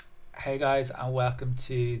Hey guys, and welcome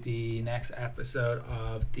to the next episode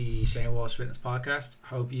of the Shane Walsh Fitness Podcast.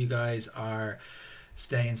 Hope you guys are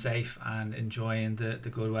staying safe and enjoying the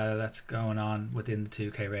good weather that's going on within the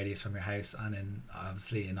 2k radius from your house, and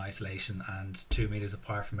obviously in isolation and 2 meters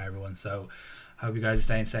apart from everyone. So hope you guys are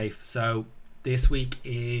staying safe. So this week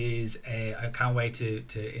I can't wait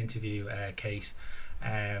to interview Kate.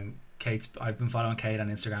 I've been following Kate on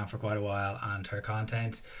Instagram for quite a while, and her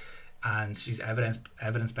content, and she's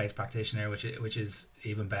evidence-based practitioner, which is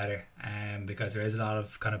even better, because there is a lot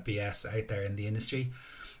of kind of BS out there in the industry.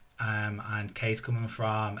 And Kate's coming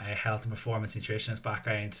from a health and performance nutritionist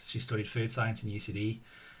background. She studied food science in UCD,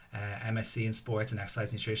 MSc in sports and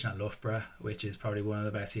exercise nutrition at Loughborough, which is probably one of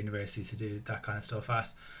the best universities to do that kind of stuff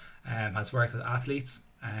at. Has worked with athletes,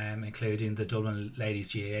 including the Dublin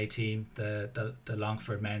ladies GAA team, the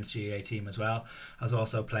Longford men's GAA team as well. Has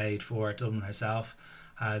also played for Dublin herself.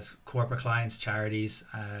 Has corporate clients, charities,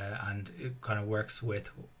 and it kind of works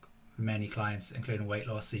with many clients, including weight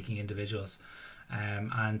loss seeking individuals.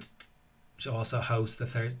 And she also hosts the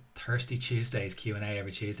Thirsty Tuesdays Q&A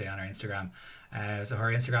every Tuesday on her Instagram. So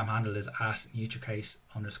her Instagram handle is at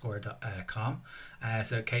nutricate_com.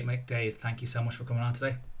 So Kate McDaid, thank you so much for coming on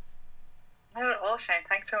today. Not at all, Shane.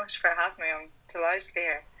 Thanks so much for having me. I'm delighted to be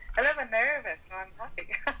here. A little bit nervous, but I'm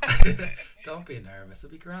happy. Don't be nervous.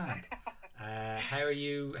 It'll be grand. How are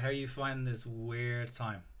you finding this weird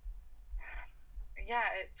time? Yeah,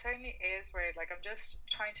 it certainly is weird. Like, I'm just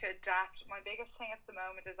trying to adapt. My biggest thing at the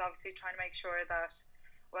moment is obviously trying to make sure that,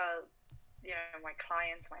 well, my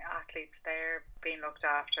clients, my athletes, they're being looked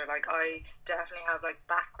after. Like, I definitely have like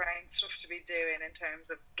background stuff to be doing in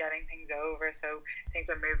terms of getting things over, so things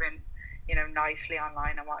are moving nicely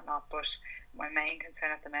online and whatnot. But my main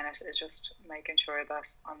concern at the minute is just making sure that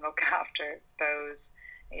I'm looking after those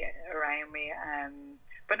around me.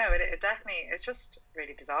 But no, it definitely, it's just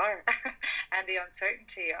really bizarre. And the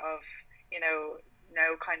uncertainty of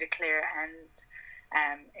no kind of clear end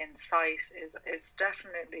in sight is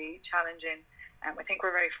definitely challenging. I think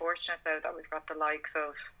we're very fortunate though that we've got the likes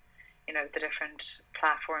of the different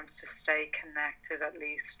platforms to stay connected, at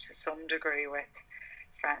least to some degree, with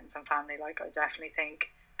friends and family. Like, I definitely think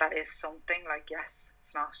that is something. Like, yes,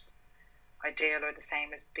 it's not ideal or the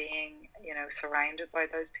same as being surrounded by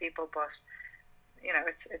those people, but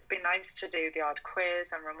it's been nice to do the odd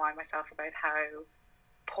quiz and remind myself about how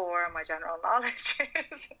poor my general knowledge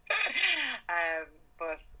is.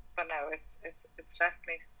 But no, it's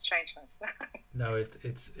definitely strangeness. No, it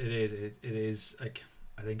is like,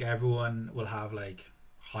 I think everyone will have like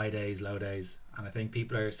high days, low days, and I think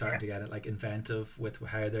people are starting to get it like inventive with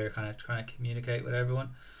how they're kind of trying to communicate with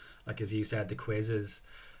everyone. Like, as you said, the quizzes.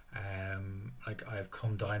 Like, I've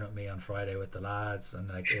come dine with me on Friday with the lads, and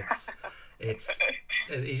like it's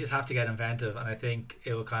you just have to get inventive, and I think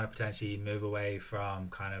it will kind of potentially move away from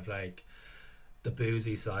kind of like the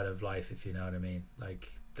boozy side of life, if you know what I mean.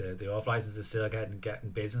 Like, the off license is still getting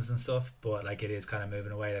business and stuff, but like, it is kind of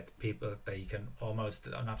moving away that people, that you can almost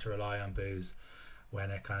don't have to rely on booze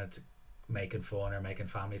when it kind of making fun or making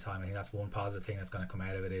family time. I think that's one positive thing that's going to come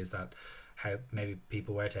out of it, is that how maybe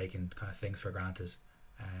people were taking kind of things for granted.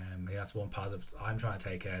 I think that's one positive I'm trying to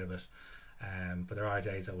take out of it. But there are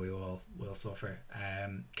days that we all will suffer.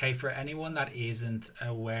 Kate, for anyone that isn't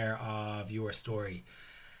aware of your story,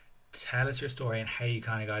 tell us your story and how you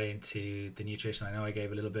kind of got into the nutrition. I know I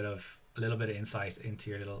gave a little bit of insight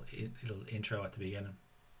into your little intro at the beginning.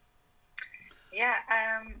 Yeah,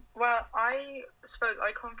 well, I suppose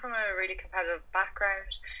I come from a really competitive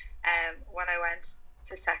background. When I went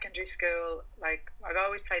to secondary school, like, I've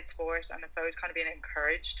always played sports, and it's always kind of been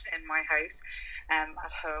encouraged in my house,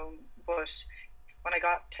 at home. But when I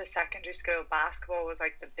got to secondary school, basketball was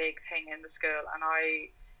like the big thing in the school, and I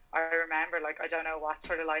remember, like, I don't know what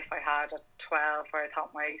sort of life I had at 12, where I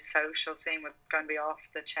thought my social scene was going to be off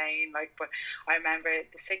the chain. Like, but I remember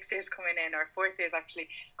the 6th years coming in, or 4th years actually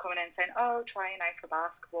coming in, saying, "Oh, trying out for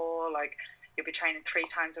basketball, like, you'll be training 3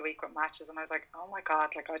 times a week with matches." And I was like, oh my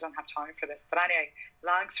god, like, I don't have time for this. But anyway,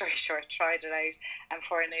 long story short, tried it out, and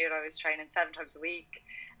before I knew it, I was training 7 times a week,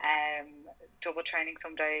 double training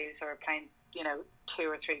some days, or playing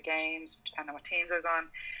 2 or 3 games depending on what teams I was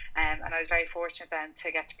on. And I was very fortunate then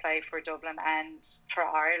to get to play for Dublin and for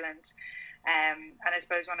Ireland. And I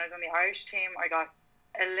suppose when I was on the Irish team, I got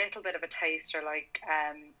a little bit of a taster, like,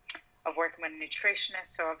 of working with a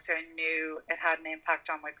nutritionist. So obviously I knew it had an impact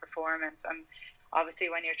on my performance. And obviously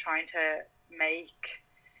when you're trying to make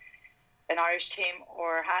an Irish team,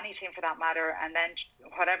 or any team for that matter, and then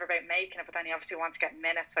whatever about making it, but then you obviously want to get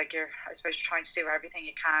minutes, like, I suppose you're trying to do everything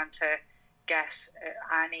you can to get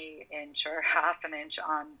any inch or half an inch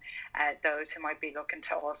on those who might be looking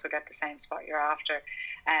to also get the same spot you're after.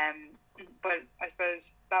 But I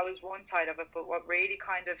suppose that was one side of it. But what really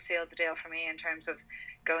kind of sealed the deal for me in terms of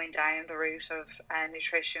going down the route of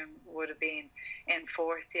nutrition would have been in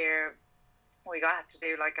fourth year. We got to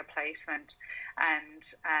do like a placement, and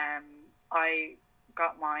I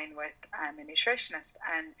got mine with a nutritionist,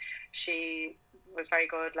 and she was very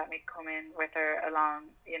good. Let me come in with her along.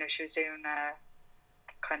 She was doing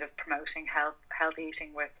kind of promoting health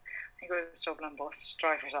eating with, I think it was Dublin bus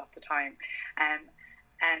drivers at the time,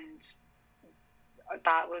 and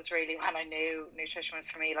that was really when I knew nutrition was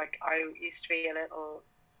for me. Like, I used to be a little,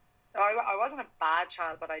 I wasn't a bad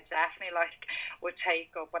child, but I definitely would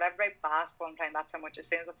take up whatever about basketball and playing that so much. As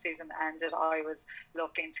soon as the season ended, I was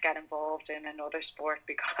looking to get involved in another sport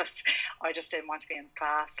because I just didn't want to be in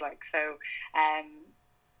class.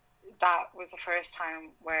 That was the first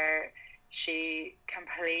time where she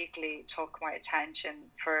completely took my attention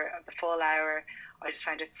for the full hour. I just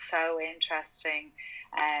found it so interesting,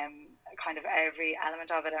 kind of every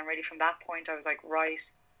element of it. And really from that point, I was like, right,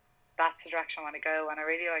 that's the direction I want to go. And I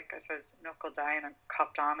really, I suppose, knuckled down and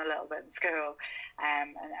copped on a little bit in school,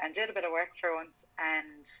 and did a bit of work for once.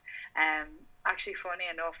 And actually, funny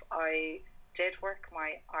enough, I did work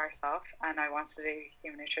my arse off, and I wanted to do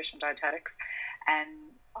human nutrition dietetics.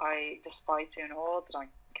 And I, despite doing all the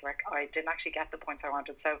donkey work, I didn't actually get the points I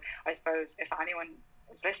wanted. So I suppose if anyone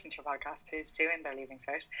is listening to a podcast who's doing their leaving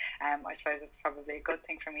cert, I suppose it's probably a good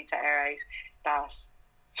thing for me to air out that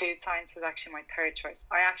food science was actually my third choice.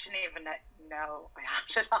 I actually didn't even know I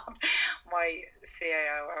had it on my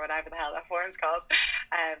CAO or whatever the hell that form's called.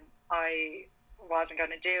 I wasn't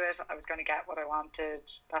going to do it. I was going to get what I wanted.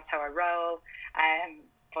 That's how I roll.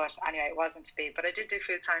 But anyway, it wasn't to be. But I did do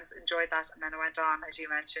food science, enjoyed that, and then I went on, as you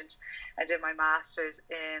mentioned, I did my master's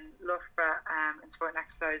in Loughborough in sport and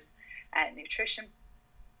exercise nutrition.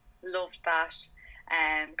 Loved that.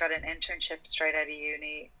 Got an internship straight out of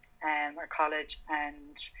uni or college,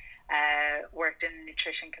 and worked in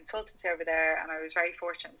nutrition consultancy over there. And I was very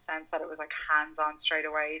fortunate in the sense that it was like hands-on straight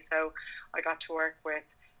away. So I got to work with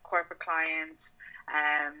corporate clients.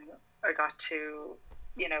 I got to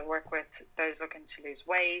work with those looking to lose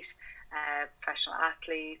weight, professional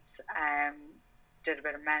athletes, did a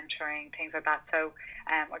bit of mentoring, things like that. So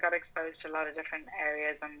I got exposed to a lot of different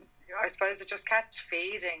areas, and I suppose it just kept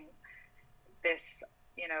feeding this,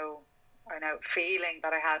 feeling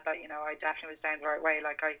that I had that, I definitely was down the right way.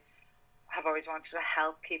 Like, I have always wanted to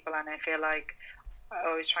help people, and I feel like I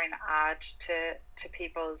always try and add to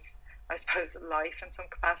people's, I suppose, life in some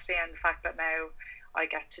capacity. And the fact that now I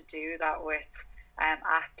get to do that with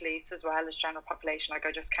athletes as well as general population, like,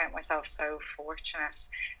 I just count myself so fortunate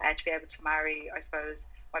to be able to marry, I suppose,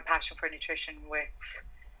 my passion for nutrition with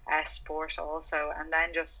sport also. And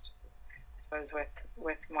then just, I suppose,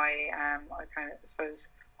 with my I kind of, I suppose,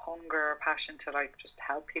 hunger or passion to just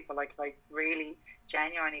help people, like really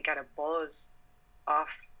genuinely get a buzz off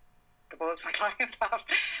the buzz my clients have.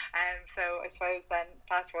 So I suppose then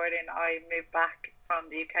fast forwarding, I moved back from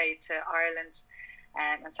the UK to Ireland,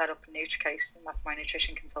 and set up NutriCase, and that's my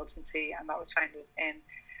nutrition consultancy, and that was founded in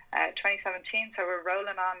 2017. So we're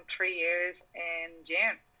rolling on 3 years in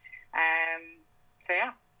June. So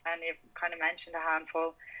yeah, and you've kind of mentioned a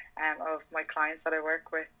handful of my clients that I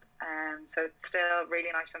work with. So it's still really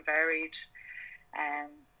nice and varied.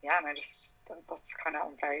 Yeah, and that's kind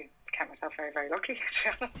of, count myself very, very lucky, to be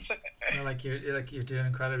honest. You're doing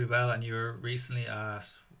incredibly well, and you were recently at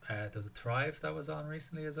there was a Thrive that was on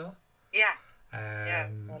recently as well. Yeah.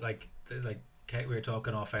 Kate, we were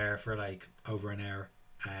talking off air for over an hour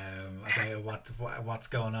about what's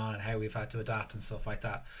going on and how we've had to adapt and stuff like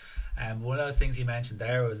that. One of those things you mentioned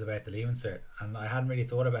there was about the leaving cert, and I hadn't really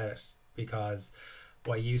thought about it, because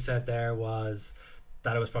what you said there was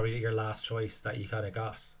that it was probably your last choice that you kind of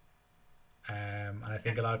got, and I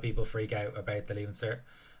think a lot of people freak out about the leaving cert.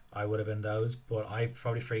 I would have been those, but I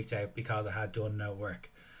probably freaked out because I had done no work.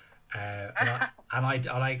 And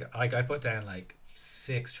I put down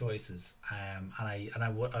 6 choices, and I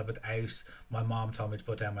without, my mom told me to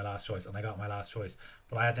put down my last choice, and I got my last choice,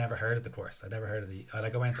 but I had never heard of the course. I'd never heard of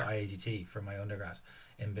I went to IAGT for my undergrad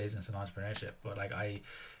in business and entrepreneurship, but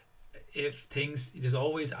there's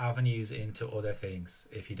always avenues into other things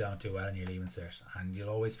if you don't do well in your leaving cert, and you'll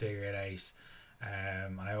always figure it out.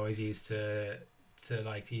 And I always used to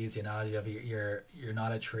use the analogy of you're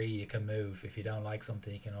not a tree, you can move. If you don't like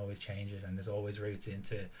something, you can always change it, and there's always routes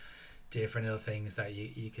into different little things that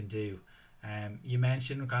you can do. You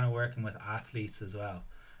mentioned kind of working with athletes as well.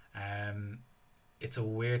 It's a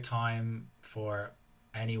weird time for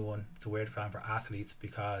anyone, it's a weird time for athletes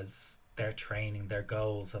because their training, their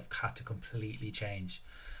goals have had to completely change.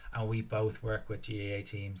 And we both work with GAA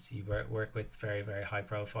teams. You work with very, very high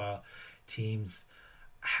profile teams.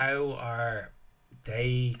 How are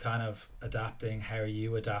they kind of adapting? How are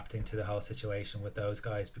you adapting to the whole situation with those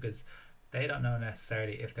guys? Because they don't know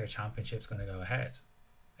necessarily if their championship's going to go ahead,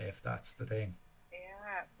 if that's the thing.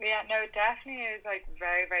 Yeah, no, it definitely is like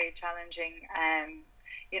very, very challenging.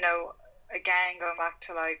 You know, again, going back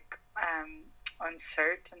to like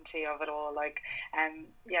uncertainty of it all, like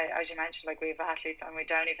yeah, as you mentioned, like we have athletes and we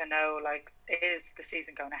don't even know, like, is the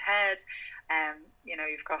season going ahead? You know,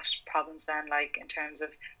 you've got problems then, like in terms of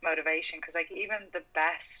motivation, because like even the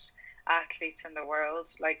best athletes in the world,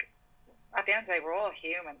 like at the end of the day, we're all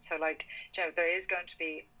human. So like, you know, there is going to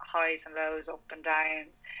be highs and lows, up and downs.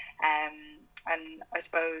 And I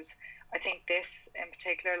suppose, I think this in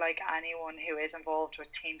particular, like anyone who is involved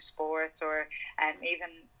with team sports, or even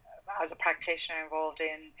as a practitioner involved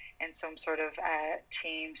in some sort of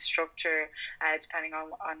team structure, depending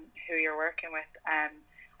on who you're working with,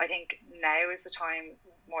 I think now is the time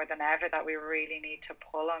more than ever that we really need to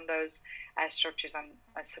pull on those structures and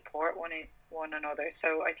support one another.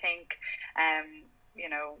 So I think, you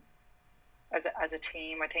know, as a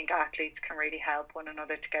team, I think athletes can really help one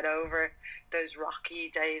another to get over those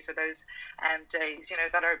rocky days, or those days, you know,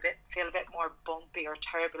 that are feel a bit more bumpy or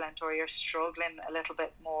turbulent, or you're struggling a little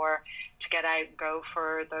bit more to get out and go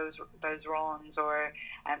for those runs, or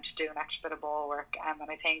to do an extra bit of ball work. And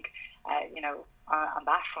I think, you know, on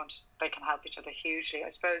that front, they can help each other hugely. I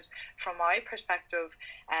suppose from my perspective,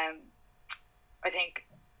 I think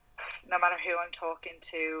no matter who I'm talking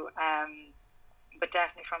to, but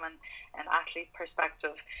definitely from an athlete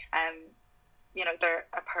perspective, you know, they're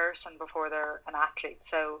a person before they're an athlete.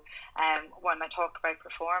 So when I talk about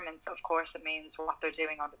performance, of course it means what they're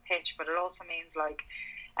doing on the pitch, but it also means like,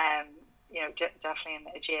 you know, definitely in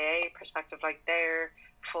a GAA perspective, like they're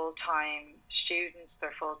full-time students,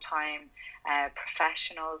 they're full-time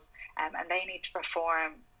professionals, and they need to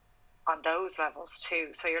perform on those levels too.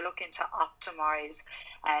 So you're looking to optimize,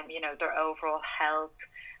 you know, their overall health,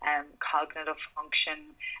 cognitive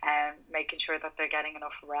function, making sure that they're getting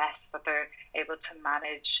enough rest, that they're able to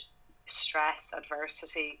manage stress,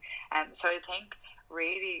 adversity. So I think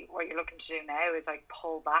really what you're looking to do now is like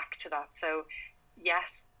pull back to that. So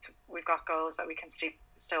yes, we've got goals that we can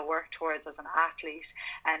still work towards as an athlete,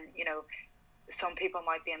 and you know, some people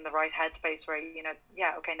might be in the right headspace where, you know,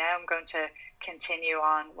 yeah, okay, now I'm going to continue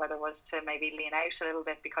on, whether it was to maybe lean out a little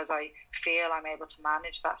bit because I feel I'm able to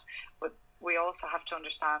manage that. But we also have to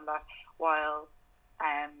understand that while,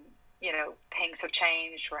 you know, things have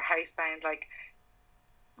changed, we're housebound, like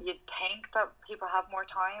you'd think that people have more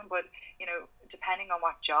time, but, you know, depending on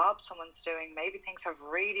what job someone's doing, maybe things have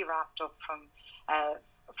really wrapped up from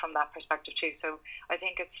that perspective too. So I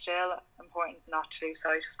think it's still important not to lose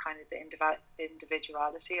sight of kind of the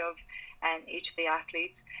individuality of each of the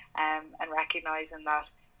athletes, and recognizing that,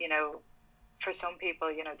 you know, for some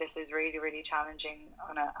people, you know, this is really, really challenging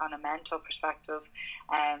on a mental perspective.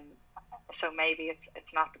 So maybe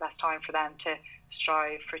it's not the best time for them to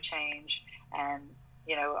strive for change,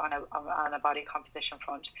 you know, on a body composition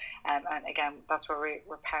front. And again, that's where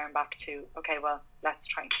we're powering back to, okay, well, let's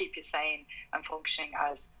try and keep you sane and functioning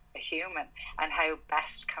as a human, and how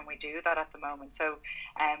best can we do that at the moment. So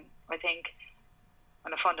I think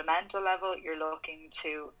on a fundamental level, you're looking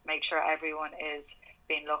to make sure everyone is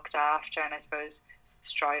being looked after, and I suppose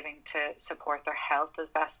striving to support their health as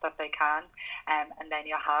best that they can. And then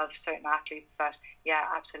you'll have certain athletes that, yeah,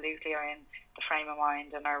 absolutely are in the frame of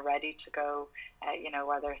mind and are ready to go, you know,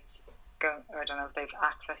 whether it's I don't know if they've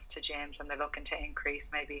access to gyms and they're looking to increase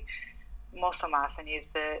maybe muscle mass and use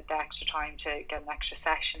the extra time to get an extra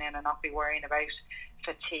session in and not be worrying about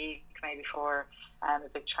fatigue maybe for a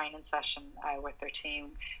big training session with their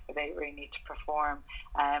team where they really need to perform,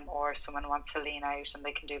 or someone wants to lean out and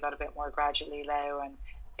they can do that a bit more gradually now, and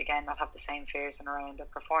again not have the same fears and around the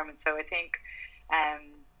performance. So I think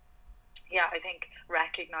I think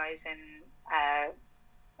recognizing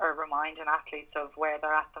or reminding athletes of where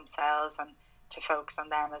they're at themselves, and to focus on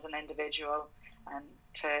them as an individual, and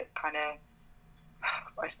to kind of,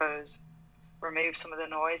 I suppose, remove some of the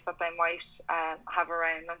noise that they might have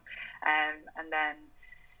around them, and then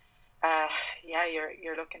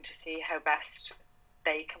you're looking to see how best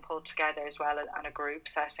they can pull together as well on a group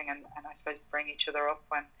setting, and I suppose bring each other up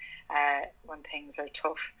when things are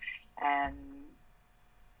tough.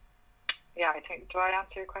 I think, do I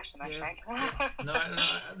answer your question?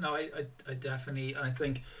 No, I definitely, and I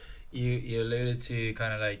think you alluded to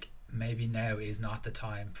kind of like maybe now is not the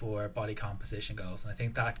time for body composition goals, and I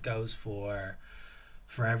think that goes for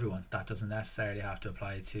for everyone. That doesn't necessarily have to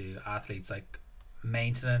apply to athletes. Like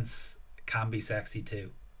maintenance can be sexy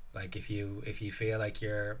too. Like if you feel like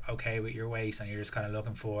you're okay with your weight and you're just kind of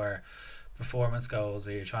looking for performance goals,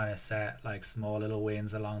 or you're trying to set like small little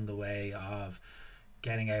wins along the way of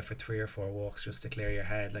getting out for 3 or 4 walks just to clear your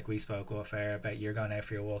head. Like we spoke off air about, you're going out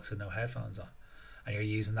for your walks with no headphones on and you're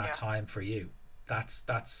using that Yeah. time for you. That's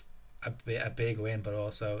a big win, but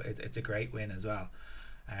also it's a great win as well.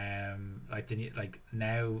 Like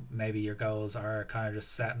now maybe your goals are kind of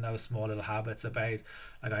just setting those small little habits about,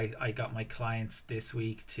 like I got my clients this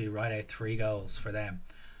week to write out 3 goals for them.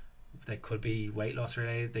 They could be weight loss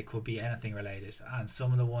related, they could be anything related, and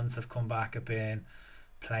some of the ones have come back have been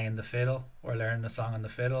playing the fiddle or learning a song on the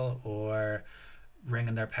fiddle or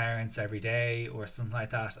ringing their parents every day or something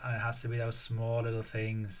like that. And it has to be those small little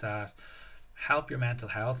things that help your mental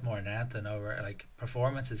health more than anything. Over like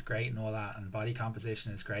performance is great and all that, and body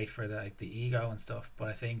composition is great for the ego and stuff, but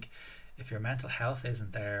I think if your mental health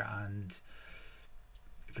isn't there, and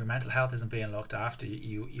if your mental health isn't being looked after,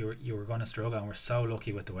 you're going to struggle. And we're so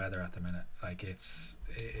lucky with the weather at the minute. Like it's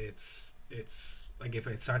like if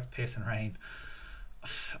it starts pissing rain,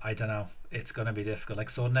 I don't know, it's going to be difficult. Like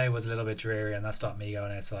Sunday was a little bit dreary and that stopped me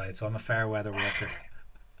going outside, so I'm a fair weather walker.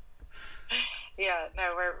 Yeah,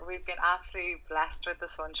 no, we've been absolutely blessed with the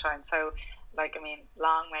sunshine. So, like, I mean,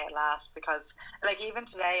 long may it last, because, like, even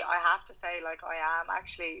today, I have to say, like, I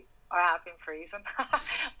have been freezing,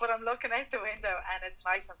 but I'm looking out the window and it's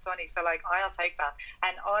nice and sunny. So, like, I'll take that.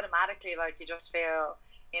 And automatically, like, you just feel,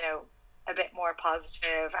 a bit more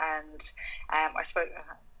positive. And I suppose,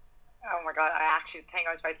 oh my God, I actually think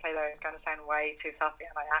I was about to say that I was going to sound way too softly,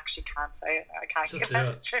 and I actually can't say it. I can't Just get do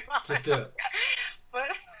it it. through. Just do it. But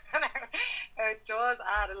it does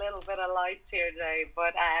add a little bit of light to your day.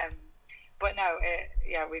 But no,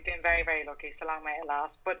 yeah, we've been very, very lucky. So long may it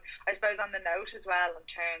last. But I suppose on the note as well, in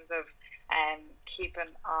terms of keeping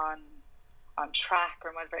on track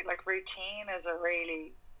or motivate, like routine is a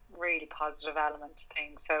really, really positive element to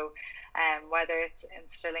things. So whether it's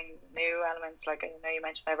instilling new elements, like I know you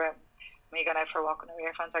mentioned about me going out for a walk with no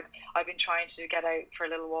earphones, like I've been trying to get out for a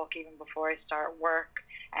little walk even before I start work,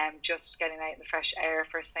 and just getting out in the fresh air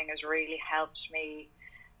first thing has really helped me,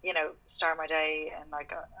 start my day in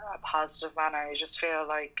like a positive manner. I just feel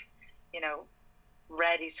like,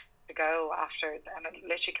 ready to go after, and it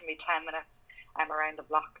literally can be 10 minutes around the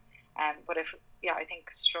block. But I think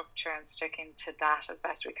structure and sticking to that as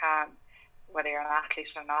best we can, whether you're an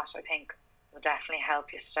athlete or not, I think will definitely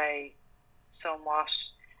help you stay somewhat,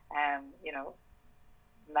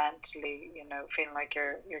 mentally, feeling like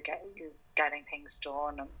you're getting things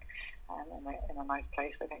done, and in a nice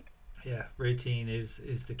place, I think. Yeah, routine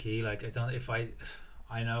is the key. Like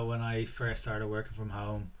I know when I first started working from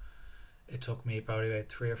home, it took me probably about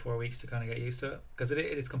 3 or 4 weeks to kind of get used to it, because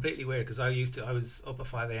it's completely weird, because I was up at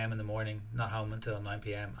 5 a.m. in the morning, not home until 9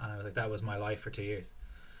 p.m, and I was like, that was my life for 2 years.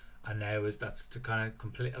 And now that's to kind of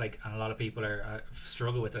complete, like, and a lot of people are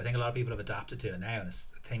struggle with it. I think a lot of people have adapted to it now, and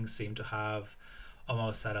things seem to have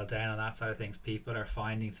almost settled down on that side of things. People are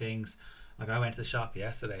finding things, like I went to the shop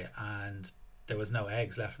yesterday and there was no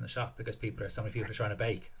eggs left in the shop because so many people are trying to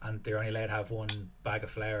bake, and they're only allowed to have 1 bag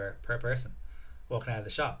of flour per person walking out of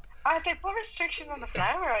the shop. They put restrictions on the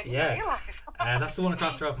flour. I didn't realise. That's the one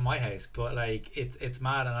across the road from my house. But like it's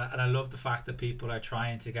mad, and I love the fact that people are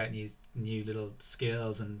trying to get new little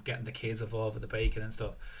skills and getting the kids involved with the baking and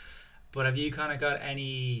stuff. But have you kind of got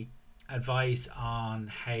any advice on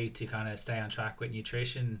how to kind of stay on track with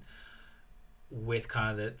nutrition, with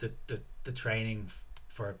kind of the training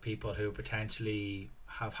for people who potentially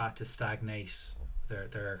have had to stagnate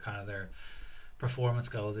their performance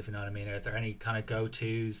goals, if you know what I mean? Is there any kind of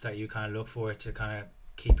go-tos that you kind of look for to kind of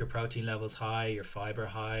keep your protein levels high, your fiber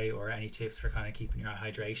high, or any tips for kind of keeping your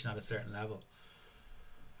hydration at a certain level?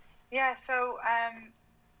 Yeah, so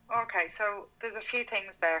okay, so there's a few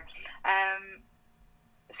things there.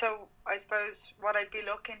 So I suppose what I'd be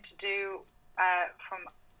looking to do from,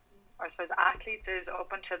 I suppose, athletes is,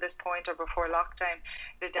 up until this point or before lockdown,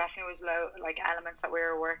 there definitely was elements that we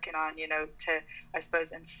were working on, to, I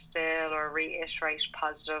suppose, instill or reiterate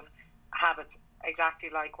positive habits, exactly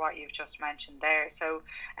like what you've just mentioned there. So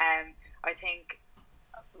I think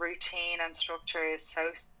routine and structure is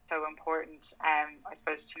so important, I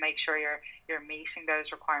suppose, to make sure you're meeting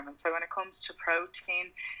those requirements. So when it comes to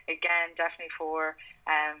protein, again, definitely for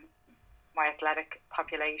my athletic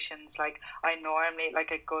populations, like I normally,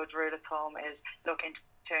 like a good rule of thumb is looking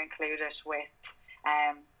to include it with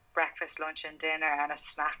breakfast, lunch and dinner, and a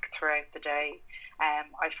snack throughout the day.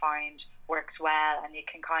 I find works well, and you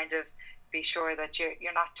can kind of be sure that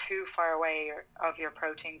you're not too far away of your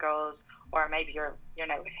protein goals or maybe you're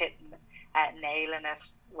hitting nailing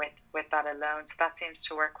it with that alone. So that seems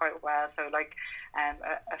to work quite well. So like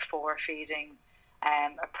a four feeding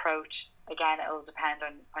approach. Again, it will depend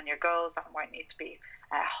on your goals. That might need to be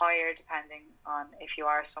higher depending on if you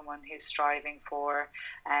are someone who's striving for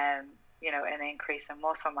an increase in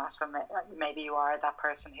muscle mass. So maybe you are that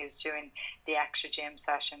person who's doing the extra gym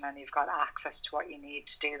session and you've got access to what you need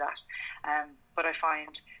to do that. But I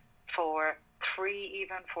find for 3,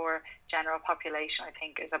 even for general population, I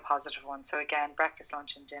think is a positive one. So again, breakfast,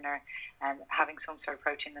 lunch and dinner, and having some sort of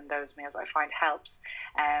protein in those meals I find helps.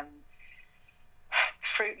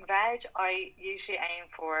 Fruit and veg, I usually aim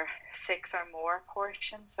for 6 or more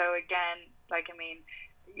portions. So again,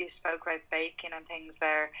 you spoke about baking and things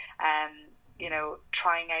there,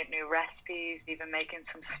 trying out new recipes, even making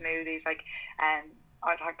some smoothies.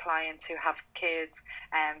 I've had clients who have kids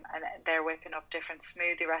and they're whipping up different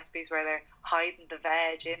smoothie recipes where they're hiding the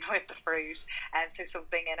veg in with the fruit. And so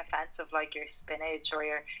something inoffensive like your spinach or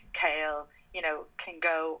your kale, can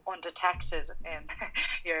go undetected in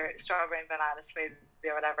your strawberry and banana smoothie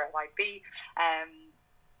or whatever it might be.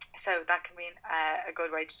 So that can be a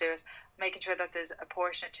good way to do it. Making sure that there's a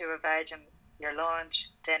portion or two of veg in your lunch,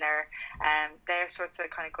 dinner, they're sorts of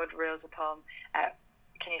kind of good rules of thumb.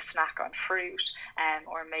 Can you snack on fruit?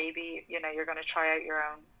 Or maybe, you're going to try out your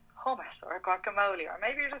own hummus or guacamole, or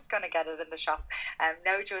maybe you're just going to get it in the shop.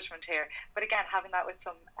 No judgment here. But again, having that with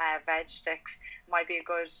some veg sticks might be a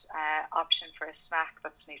good option for a snack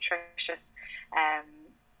that's nutritious.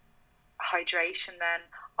 Hydration then,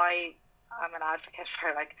 I'm an advocate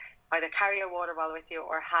for either carry a water bottle with you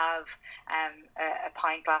or have a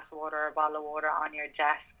pint glass of water or a bottle of water on your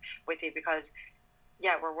desk with you, because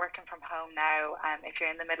we're working from home now. If you're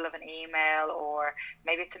in the middle of an email or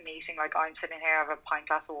maybe it's a meeting, like I'm sitting here, I have a pint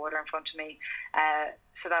glass of water in front of me,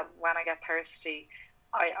 so that when I get thirsty,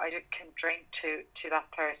 I can drink to that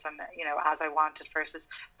thirst, and as I wanted, versus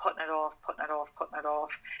putting it off,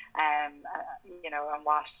 and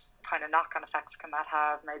what kind of knock-on effects can that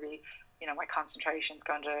have? Maybe my concentration is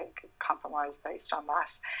going to compromise based on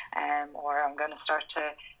that, or I'm going to start to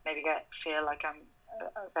maybe feel like I'm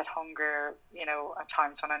a bit hungry, at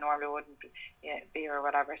times when I normally wouldn't be or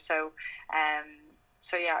whatever. So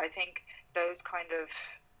I think those kind of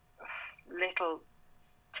little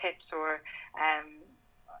tips or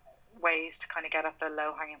ways to kind of get at the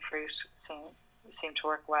low hanging fruit seem to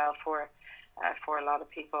work well for a lot of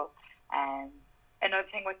people. Another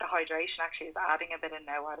thing with the hydration actually is adding a bit of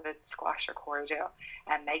no-added squash or cordial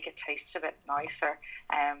and make it taste a bit nicer.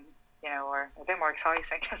 Or a bit more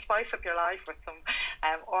exciting. Spice up your life with some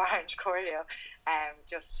orange cordial,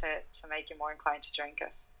 just to make you more inclined to drink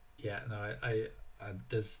it. Yeah, no, I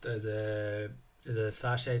there's a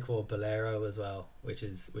sachet called Bolero as well, which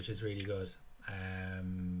is really good.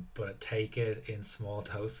 But take it in small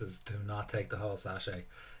doses. Do not take the whole sachet.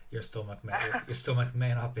 Your stomach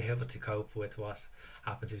may not be able to cope with what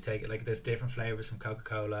happens if you take it. Like, there's different flavors from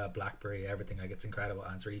Coca-Cola, blackberry, everything. Like, it's incredible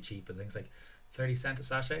and it's really cheap. I think it's like 30 cents a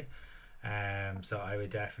sachet. So I would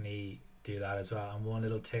definitely do that as well. And one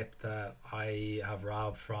little tip that I have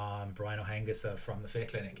robbed from Brian O'Hengisa from the Fit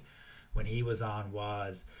Clinic when he was on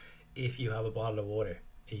was, if you have a bottle of water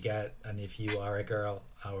and if you are a girl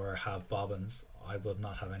or have bobbins, I would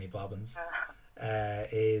not have any bobbins,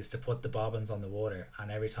 is to put the bobbins on the water, and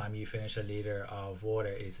every time you finish a litre of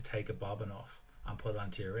water is to take a bobbin off and put it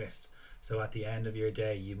onto your wrist. So at the end of your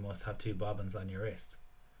day you must have 2 bobbins on your wrist.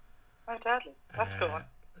 Oh, totally. That's a good one.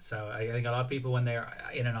 So I think a lot of people, when they're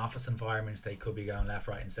in an office environment, they could be going left,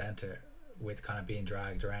 right and centre with kind of being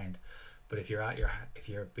dragged around. But if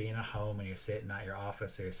you're being at home and you're sitting at your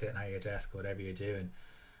office or you're sitting at your desk or whatever you're doing,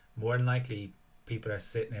 more than likely people are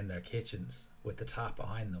sitting in their kitchens with the tap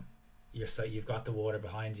behind them. You've got the water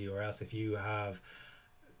behind you, or else if you have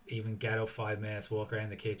even get up 5 minutes, walk around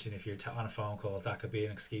the kitchen, if you're on a phone call, that could be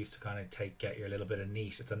an excuse to kind of get your little bit of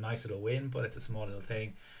neat. It's a nice little win, but it's a small little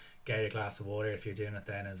thing. Get a glass of water if you're doing it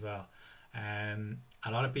then as well.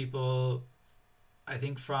 A lot of people, I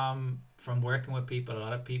think from working with people, a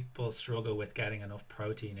lot of people struggle with getting enough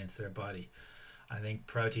protein into their body. I think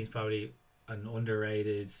protein is probably an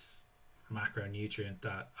underrated macronutrient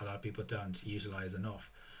that a lot of people don't utilize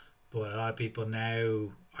enough. But a lot of people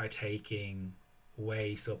now are taking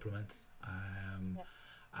whey supplements,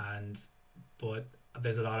 but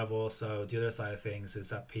there's a lot of also the other side of things is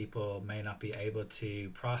that people may not be able to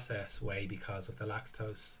process whey because of the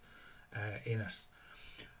lactose in it.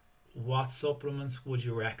 What supplements would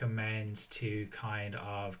you recommend to kind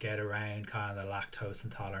of get around kind of the lactose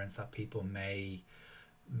intolerance that people may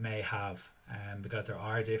have? Because there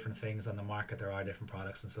are different things on the market, there are different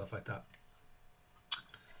products and stuff like that.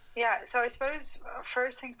 Yeah, so I suppose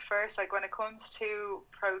first things first, like when it comes to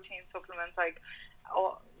protein supplements, like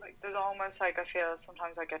oh, like there's almost like I feel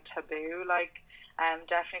sometimes like a taboo, like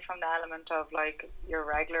definitely from the element of like your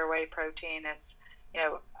regular whey protein, it's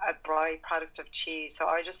a byproduct of cheese. So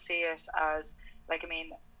I just see it as like I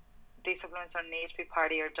mean these supplements don't need to be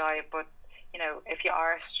part of your diet, but if you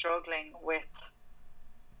are struggling with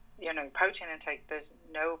protein intake, there's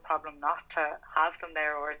no problem not to have them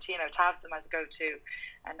there, or to to have them as a go-to,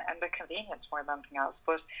 and they're convenient more than anything else.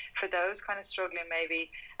 But for those kind of struggling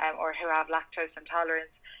maybe, or who have lactose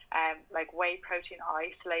intolerance, like whey protein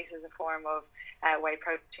isolate is a form of whey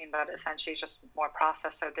protein that essentially just more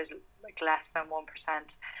processed, so there's like less than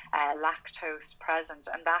 1% lactose present,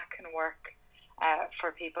 and that can work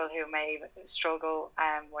for people who may struggle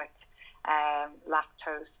with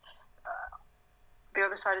lactose. The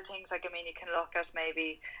other side of things, like I mean, you can look at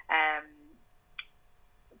maybe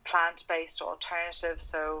plant-based alternatives,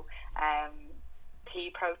 so pea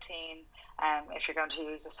protein, if you're going to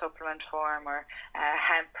use a supplement form, or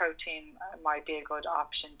hemp protein might be a good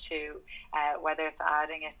option too, whether it's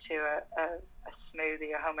adding it to a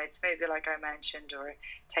smoothie, a homemade smoothie like I mentioned, or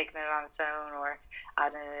taking it on its own, or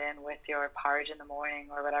adding it in with your porridge in the morning,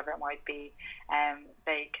 or whatever it might be.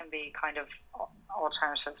 They can be kind of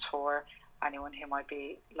alternatives for anyone who might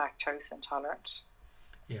be lactose intolerant.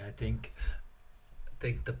 Yeah, I think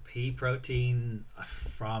the pea protein,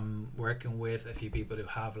 from working with a few people who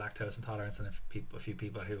have lactose intolerance and a few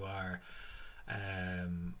people who are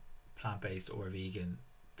plant-based or vegan,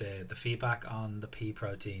 the feedback on the pea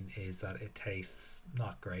protein is that it tastes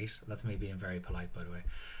not great. That's me being very polite, by the way.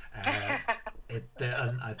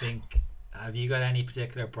 And I think, have you got any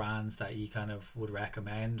particular brands that you kind of would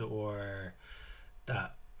recommend, or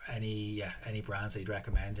that any brands that you'd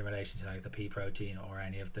recommend in relation to like the pea protein, or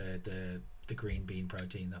any of the green bean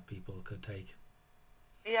protein that people could take?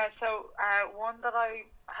 Yeah, so one that I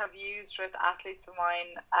have used with athletes of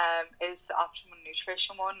mine is the Optimum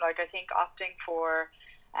Nutrition one. Like I think opting for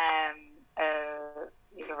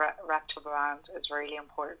either reputable brand is really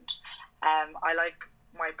important. I like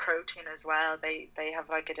my protein as well. They have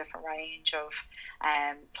like a different range of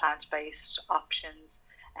plant based options.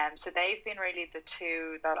 So they've been really the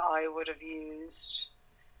two that I would have used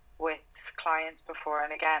with clients before.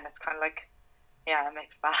 And again, it's kind of like, yeah, a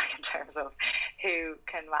mixed bag in terms of who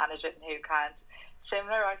can manage it and who can't.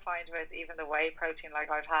 Similar, I find, with even the whey protein. Like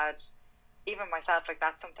I've had, even myself, like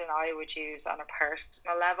that's something I would use on a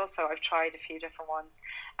personal level. So I've tried a few different ones,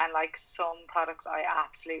 and like some products I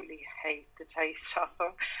absolutely hate the taste of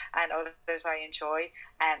them, and others I enjoy.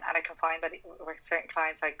 And I can find that with certain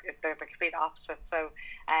clients, like they're the complete opposite. So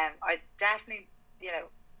I definitely,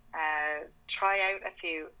 try out a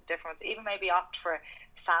few different ones. Even maybe opt for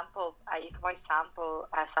sample. You can buy sample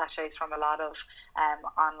sachets from a lot of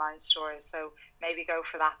online stores. So maybe go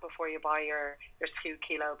for that before you buy your 2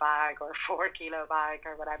 kilo bag or 4 kilo bag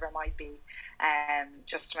or whatever it might be,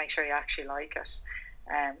 just to make sure you actually like it.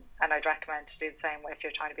 And I'd recommend to do the same if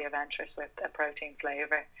you're trying to be adventurous with a protein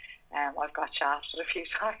flavour. I've got shafted a few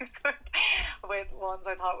times with ones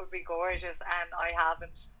I thought would be gorgeous, and I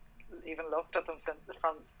haven't even looked at them since,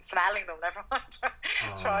 from smelling them, never mind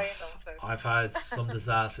trying them. So I've had some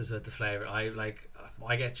disasters with the flavour. I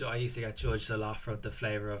used to get judged a lot for the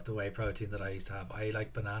flavour of the whey protein that I used to have. I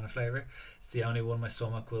like banana flavour. It's the only one my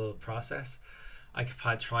stomach will process. I've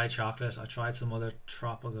tried chocolate. I tried some other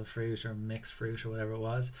tropical fruit or mixed fruit or whatever it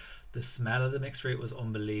was. The smell of the mixed fruit was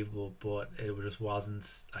unbelievable, but it just wasn't,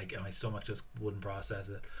 like, my stomach just wouldn't process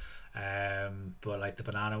it. But like the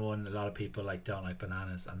banana one, a lot of people like don't like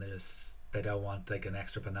bananas, and they don't want like an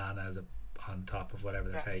extra banana as on top of whatever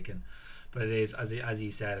they're taking. But it is, as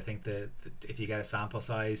you said, I think that if you get a sample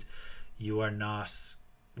size, you're not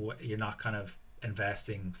kind of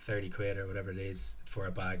investing 30 quid or whatever it is for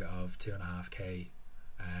a bag of 2.5 kg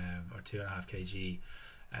or 2.5 kg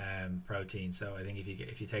protein. So I think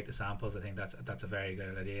if you take the samples, I think that's a very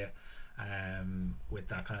good idea with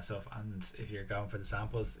that kind of stuff. And if you're going for the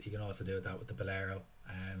samples, you can also do that with the Bolero,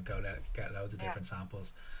 get loads of different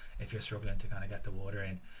samples if you're struggling to kind of get the water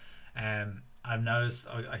in. I've noticed,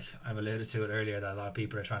 I've alluded to it earlier, that a lot of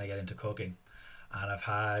people are trying to get into cooking, and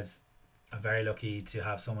I'm very lucky to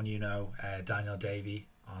have someone, Daniel Davey,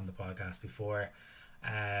 on the podcast before,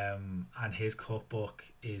 and his cookbook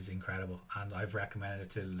is incredible, and I've recommended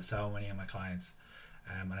it to so many of my clients.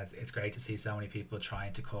 And it's great to see so many people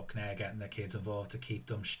trying to cook now, getting their kids involved to keep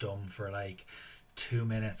them stum for like 2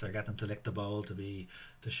 minutes, or get them to lick the bowl to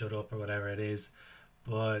shut up or whatever it is.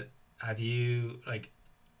 But is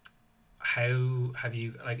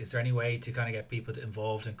there any way to kind of get people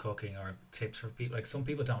involved in cooking, or tips for people? Like, some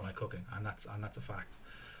people don't like cooking, and that's a fact.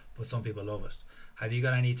 but some people love it. Have you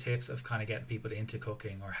got any tips of kind of getting people into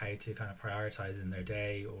cooking, or how to kind of prioritize in their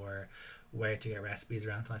day, or where to get recipes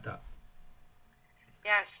or anything like that?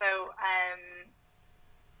 Yeah, so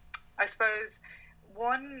I suppose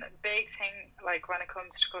one big thing, like when it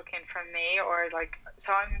comes to cooking for me, or like,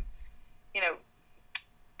 so I'm, you know,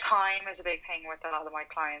 time is a big thing with a lot of my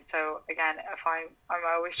clients. So again, if I'm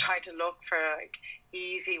always trying to look for like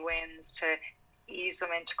easy wins to ease them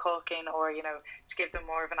into cooking, or to give them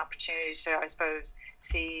more of an opportunity to, I suppose,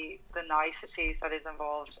 see the niceties that is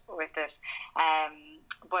involved with it.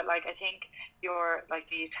 But like, I think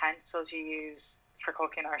the utensils you use for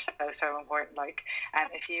cooking are so important. Like,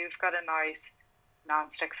 if you've got a nice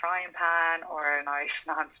non-stick frying pan, or a nice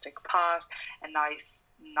non-stick pot, a nice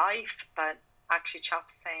knife that actually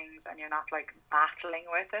chops things, and you're not like battling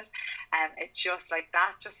with it, and it just like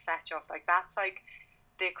that just sets you off. Like, that's like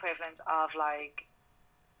the equivalent of like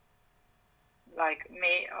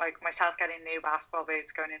me, like myself, getting new basketball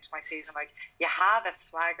boots going into my season. Like, you have a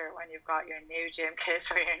swagger when you've got your new gym kit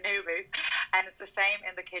or your new boot, and it's the same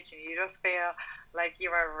in the kitchen. You just feel like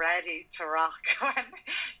you are ready to rock when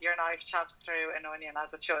your knife chops through an onion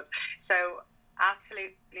as it should. So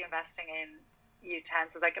absolutely investing in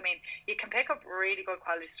utensils. Like, I mean, you can pick up really good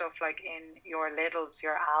quality stuff like in your Lidl's,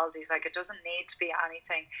 your Aldi's. Like, it doesn't need to be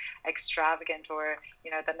anything extravagant, or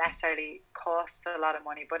that necessarily costs a lot of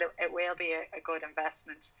money, but it will be a good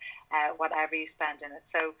investment, whatever you spend in it.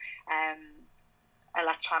 So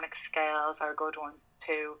electronic scales are a good one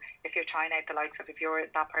too, if you're trying out the likes of, if you're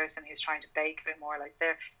that person who's trying to bake a bit more. Like,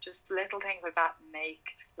 they're just little things like that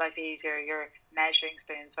make life easier. Your measuring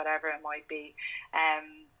spoons, whatever it might be.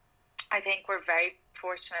 I think we're very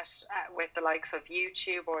fortunate with the likes of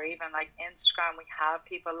YouTube, or even like Instagram. We have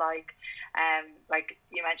people like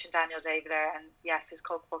you mentioned Daniel David there, and yes, his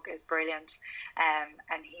cookbook is brilliant,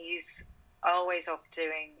 and he's always up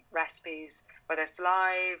doing recipes, whether it's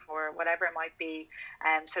live or whatever it might be.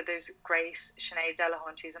 So there's great Sinead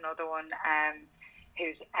Delahunty's another one,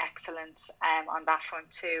 who's excellent on that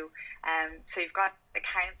front too. So you've got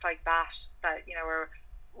accounts like that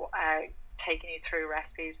are taking you through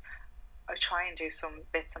recipes. I try and do some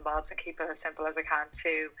bits and bobs and keep it as simple as I can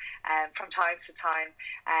too, from time to time.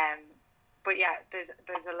 But yeah, there's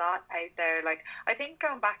a lot out there. Like, I think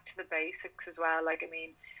going back to the basics as well. Like, I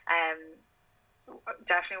mean,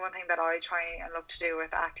 definitely one thing that I try and look to do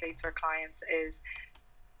with athletes or clients is,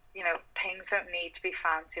 things don't need to be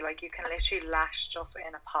fancy. Like, you can literally lash stuff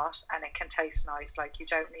in a pot and it can taste nice. Like, you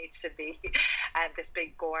don't need to be this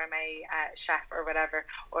big gourmet chef or whatever,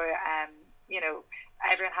 or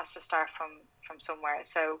everyone has to start from somewhere.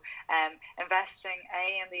 So investing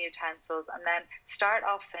in the utensils, and then start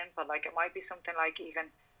off simple. Like, it might be something like even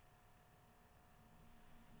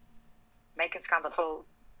making scrambled full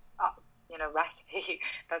recipe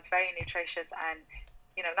that's very nutritious, and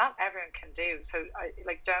not everyone can do. So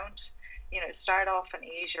don't start off and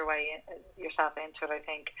ease your way yourself into it. I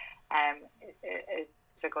think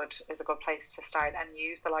is a good place to start, and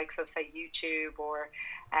use the likes of, say, YouTube or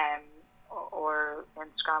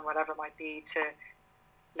Instagram, whatever it might be, to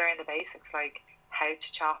learn the basics, like how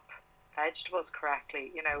to chop vegetables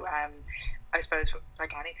correctly. I suppose,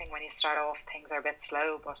 like anything, when you start off, things are a bit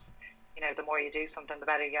slow, but the more you do something, the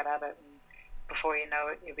better you get at it, and before you know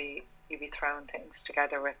it, you'll be throwing things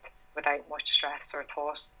together without much stress or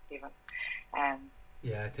thought even.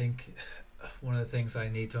 Yeah, I think one of the things I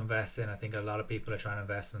need to invest in, I think a lot of people are trying to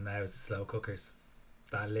invest in now, is the slow cookers.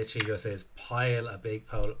 That literally just is pile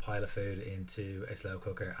of food into a slow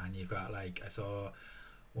cooker, and you've got, like, I saw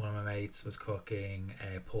one of my mates was cooking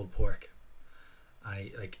pulled pork,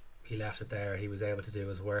 and he left it there. He was able to do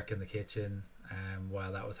his work in the kitchen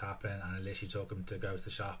while that was happening, and it literally took him to go to the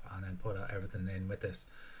shop and then put everything in with it.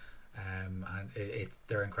 And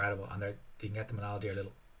they're incredible, and you can get them in Aldi or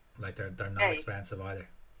Lidl. Like, they're not expensive either.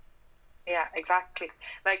 Yeah, exactly.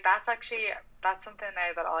 Like, that's something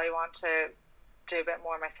now that I want to do a bit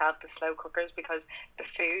more myself, the slow cookers, because the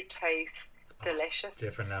food tastes delicious.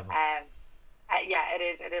 Different level. Yeah, it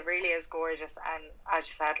is. It really is gorgeous, and as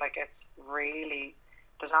you said, like, it's really,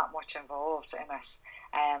 there's not much involved in it,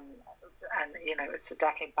 and it's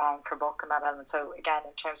definitely bang for buck in that element. So again,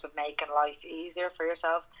 in terms of making life easier for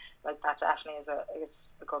yourself, like, that definitely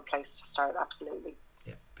it's a good place to start. Absolutely.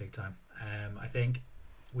 Yeah, big time. I think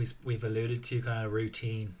we've alluded to kind of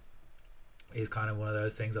routine is kind of one of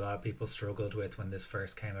those things a lot of people struggled with when this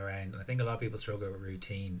first came around, and I think a lot of people struggle with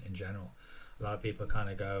routine in general. A lot of people kind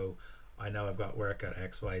of go, I know I've got work at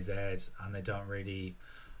XYZ, and they don't really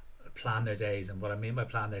plan their days. And what I mean by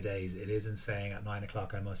plan their days, it isn't saying at 9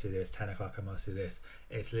 o'clock I must do this, 10 o'clock I must do this.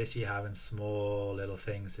 It's literally having small little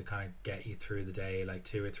things to kind of get you through the day, like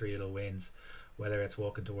 2 or 3 little wins, whether it's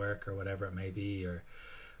walking to work or whatever it may be. Or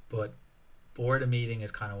but boredom eating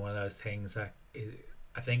is kind of one of those things that is,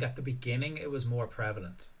 I think at the beginning it was more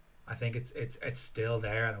prevalent. I think it's still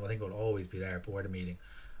there, and I think it will always be there. Boredom eating.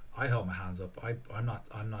 I hold my hands up. I'm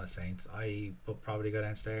not a saint. I will probably go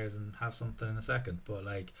downstairs and have something in a second. But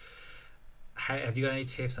like, have you got any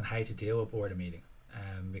tips on how to deal with boredom eating?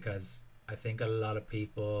 Because I think a lot of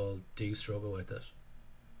people do struggle with it.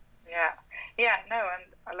 Yeah, no,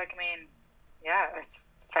 and like, I mean, yeah, it's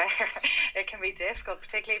fair. It can be difficult,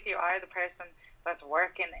 particularly if you are the person that's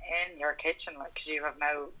working in your kitchen, like, because you have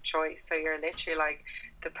no choice. So you're literally like,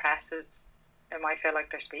 the presses, it might feel like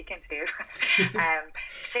they're speaking to you.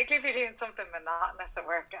 Particularly if you're doing something monotonous at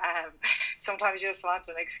work. Sometimes you just want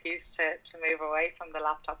an excuse to move away from the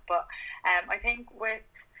laptop. But I think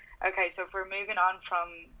so if we're moving on from,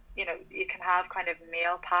 you can have kind of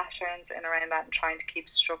meal patterns in around that and trying to keep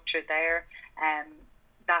structure there.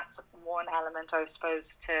 That's one element, I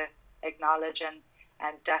suppose, to acknowledge and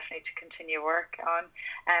definitely to continue work on.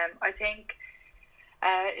 I think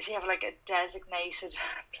if you have like a designated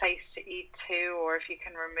place to eat to, or if you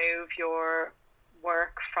can remove your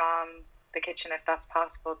work from the kitchen if that's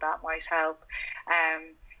possible, that might help.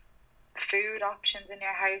 Food options in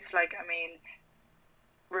your house, like, I mean,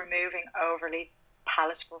 removing overly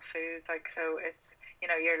palatable foods, like, so it's,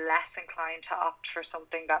 you're less inclined to opt for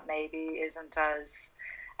something that maybe isn't as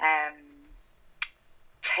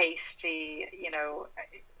tasty,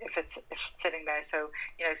 if it's sitting there. So,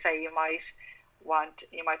 say you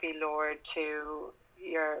might be lured to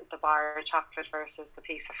the bar of chocolate versus the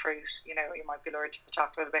piece of fruit. You might be lured to the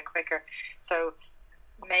chocolate a bit quicker. So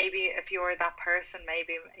maybe if you're that person,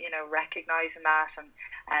 maybe recognizing that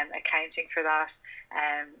and accounting for that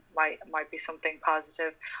might be something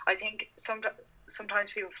positive. I think sometimes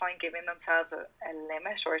people find giving themselves a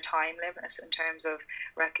limit or a time limit in terms of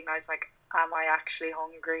recognizing, like, am I actually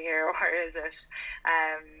hungry here, or is it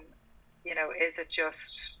is it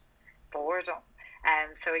just boredom?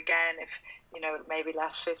 So again, if maybe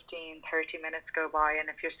let 15-30 minutes go by, and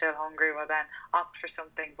if you're still hungry, well, then opt for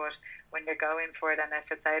something. But when you're going for it, and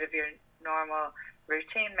if it's out of your normal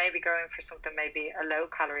routine, maybe going for something, maybe a low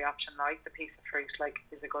calorie option like the piece of fruit, like,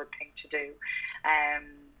 is a good thing to do.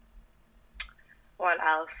 What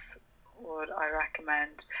else would I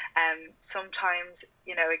recommend? Sometimes,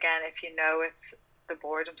 again, if it's the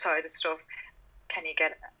boredom side of stuff, can you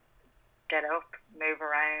get up, move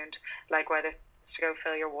around, like whether it's to go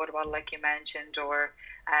fill your water bottle like you mentioned, or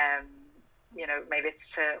maybe it's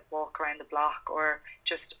to walk around the block, or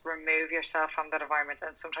just remove yourself from that environment.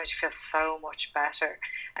 And sometimes you feel so much better,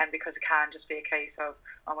 and because it can just be a case of,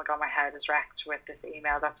 oh my god, my head is wrecked with this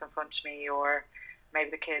email that's in front of me, or maybe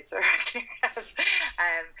the kids are wrecking your head.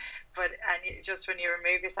 Just when you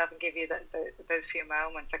remove yourself and give you those few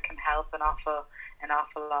moments, it can help an awful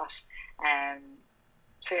lot.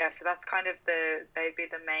 So that's kind of they'd be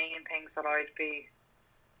the main things that I'd be,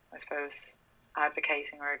 I suppose,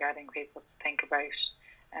 advocating or getting people to think about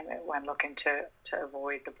when looking to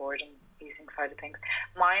avoid the boredom eating side of things.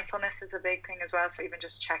 Mindfulness is a big thing as well. So even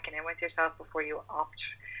just checking in with yourself before you opt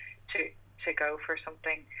to go for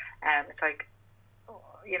something. It's like,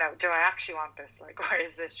 do I actually want this? Like, or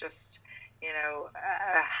is this just,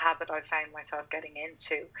 a habit I found myself getting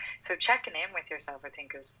into? So checking in with yourself, I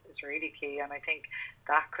think, is really key. And I think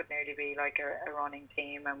that could nearly be like a running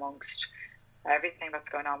theme amongst everything that's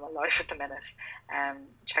going on with life at the minute.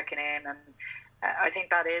 Checking in. And I think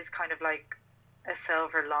that is kind of like a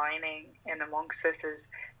silver lining in amongst this, is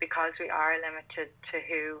because we are limited to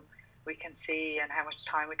who we can see and how much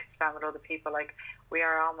time we can spend with other people. Like, we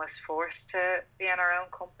are almost forced to be in our own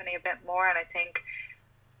company a bit more. And I think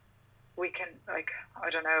we can, like, I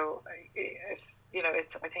don't know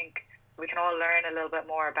if I think we can all learn a little bit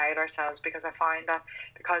more about ourselves, because I find that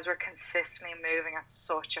because we're consistently moving at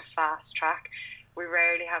such a fast track, we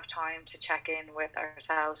rarely have time to check in with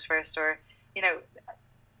ourselves first, or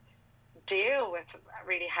deal with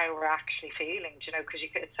really how we're actually feeling, because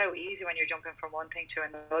it's so easy when you're jumping from one thing to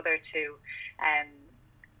another to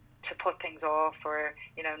put things off, or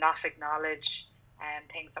not acknowledge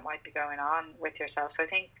things that might be going on with yourself. So I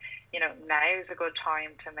think now is a good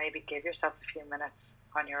time to maybe give yourself a few minutes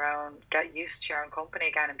on your own, get used to your own company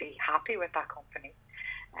again, and be happy with that company,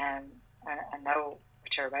 and know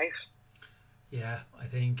what you're about. Yeah, I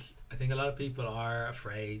think a lot of people are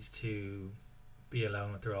afraid to be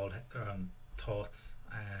alone with their own thoughts.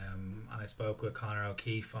 And I spoke with Conor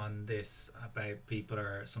O'Keefe on this, about people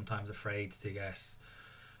are sometimes afraid to get,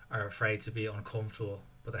 are afraid to be uncomfortable,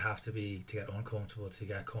 but they have to be to get uncomfortable to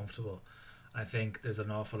get comfortable. I think there's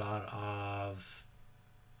an awful lot of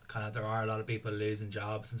kind of, there are a lot of people losing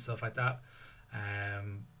jobs and stuff like that.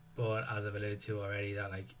 But as I've alluded to already,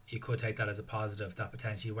 that like you could take that as a positive, that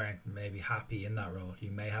potentially you weren't maybe happy in that role.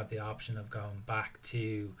 You may have the option of going back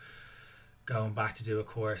to do a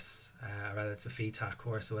course, whether it's a FETAC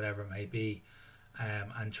course or whatever it may be,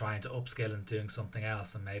 and trying to upskill and doing something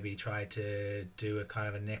else, and maybe try to do a kind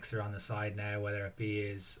of a nixer on the side now, whether it be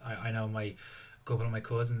is I know a couple of my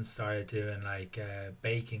cousins started doing like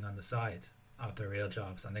baking on the side of their real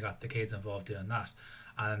jobs, and they got the kids involved doing that,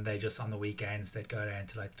 and they just on the weekends they'd go down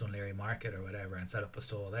to like Dunleary Market or whatever and set up a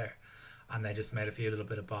stall there, and they just made a few little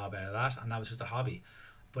bit of bob out of that, and that was just a hobby.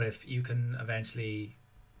 But if you can eventually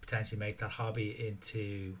potentially make that hobby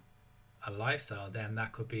into a lifestyle, then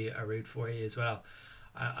that could be a route for you as well.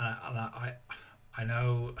 I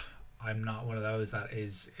know I'm not one of those that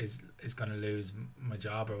is going to lose my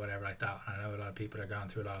job or whatever like that. I know a lot of people are going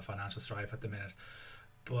through a lot of financial strife at the minute,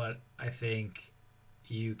 but I think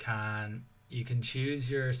you can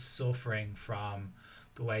choose your suffering from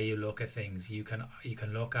the way you look at things. You can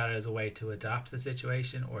look at it as a way to adapt to the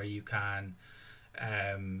situation, or you can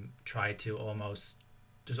try to almost,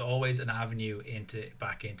 there's always an avenue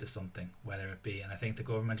back into something, whether it be, and I think the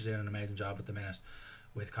government are doing an amazing job at the minute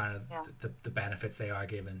with kind of the benefits they are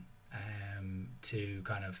giving to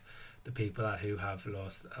kind of the people who have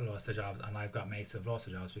lost their jobs, and I've got mates that have lost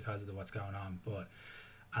their jobs because of what's going on,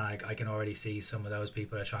 and I can already see some of those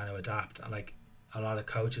people are trying to adapt, and like a lot of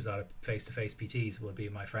coaches, a lot of face-to-face PTs will be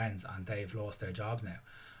my friends, and they've lost their jobs now,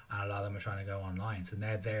 and a lot of them are trying to go online, so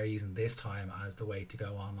now they're using this time as the way to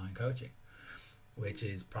go online coaching, which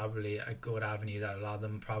is probably a good avenue that a lot of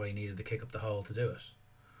them probably needed to kick up the hole to do it,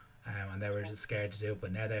 and they were just scared to do it,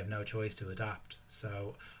 but now they have no choice to adapt.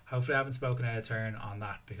 So hopefully I haven't spoken out of turn on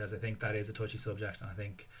that, because I think that is a touchy subject, and I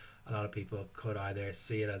think a lot of people could either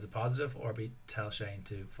see it as a positive or tell Shane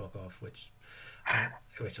to fuck off, which I'm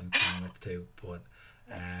fine with too. But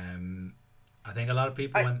I think a lot of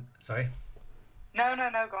people sorry. No,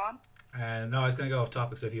 go on. No, I was going to go off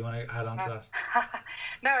topic, so if you want to add on to that.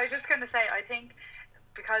 No, I was just going to say, I think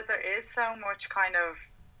because there is so much kind of,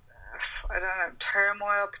 I don't know,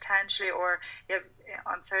 turmoil potentially, or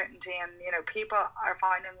uncertainty, and people are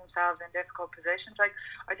finding themselves in difficult positions. Like,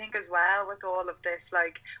 I think as well with all of this,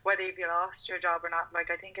 like whether you've lost your job or not, like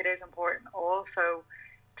I think it is important also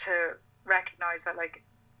to recognize that like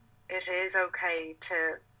it is okay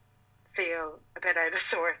to feel a bit out of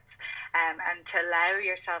sorts, and to allow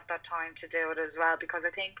yourself that time to do it as well, because I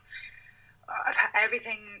think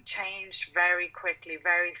everything changed very quickly,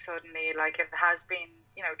 very suddenly. Like it has been,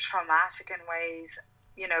 traumatic in ways.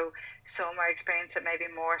 Some are experiencing it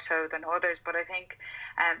maybe more so than others, but I think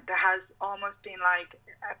there has almost been like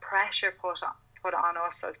a pressure put on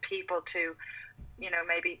us as people to,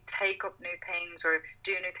 maybe take up new things or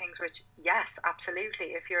do new things, which, yes, absolutely,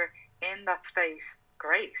 if you're in that space,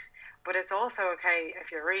 great. But it's also okay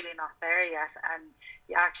if you're really not there yet and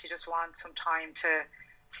you actually just want some time to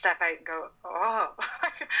step out and go, oh,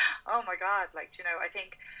 oh my God. Like, I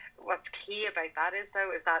think what's key about that is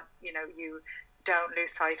that, you don't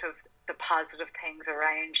lose sight of the positive things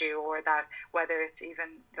around you, or that whether it's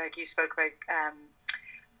even like you spoke about,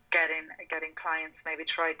 getting clients maybe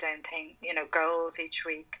to write down goals each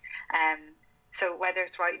week. So whether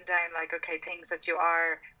it's writing down like, okay, things that you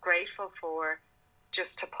are grateful for,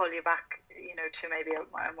 just to pull you back, to maybe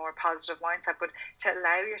a more positive mindset, but to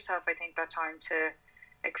allow yourself, I think, that time to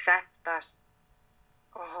accept that,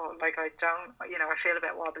 oh, like I don't, I feel a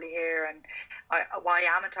bit wobbly here, and why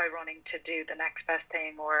amn't I running to do the next best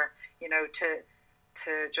thing, or,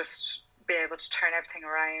 to just be able to turn everything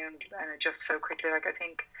around and adjust so quickly. Like I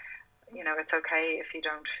think, it's okay if you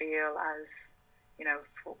don't feel as,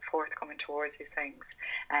 forthcoming towards these things,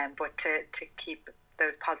 but to keep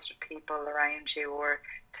those positive people around you, or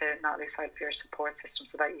to not lose sight of your support system,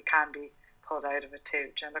 so that you can be pulled out of it too,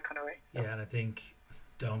 that kind of way. So. Yeah, and I think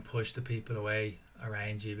don't push the people away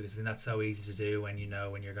around you, because I think that's so easy to do when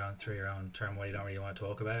you're going through your own turmoil, you don't really want to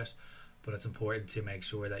talk about it. But it's important to make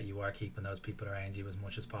sure that you are keeping those people around you as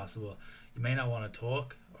much as possible. You may not want to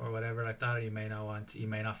talk or whatever like that, or you may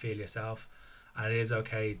not feel yourself, and it is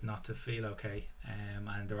okay not to feel okay.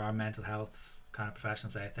 And there are mental health kind of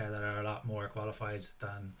professionals out there that are a lot more qualified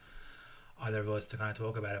than either of us to kind of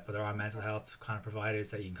talk about it, but there are mental health kind of providers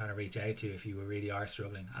that you can kind of reach out to if you really are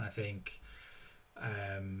struggling. And I think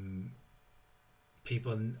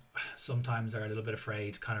people sometimes are a little bit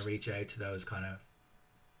afraid to kind of reach out to those kind of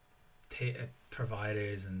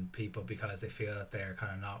providers and people, because they feel that they're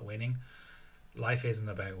kind of not winning. life isn't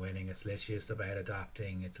about winning. It's literally just about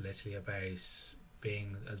adapting. It's literally about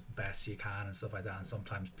being as best you can and stuff like that. And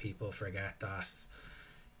sometimes people forget that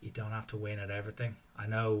you don't have to win at everything. I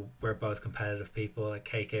know we're both competitive people. Like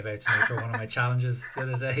Kate gave out to me for one of my challenges the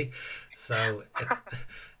other day, so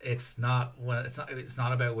it's not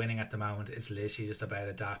about winning at the moment. It's literally just about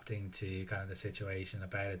adapting to kind of the situation,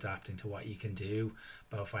 about adapting to what you can do,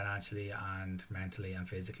 both financially and mentally and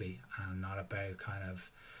physically, and not about kind of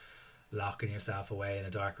locking yourself away in a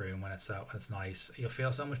dark room when it's nice. You'll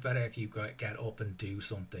feel so much better if you get up and do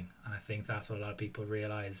something. And I think that's what a lot of people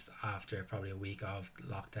realized after probably a week of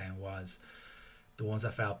lockdown, was the ones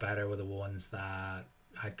that felt better were the ones that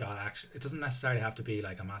had got action. It doesn't necessarily have to be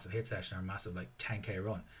like a massive hit session or a massive like 10k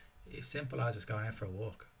run. It's simple as just going out for a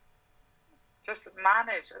walk. Just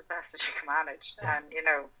manage as best as you can manage, and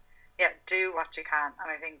do what you can.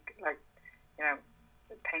 And I think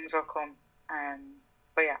things will come.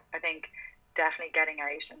 But yeah, I think definitely getting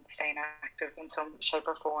out and staying active in some shape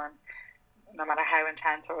or form, no matter how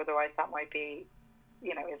intense or otherwise that might be,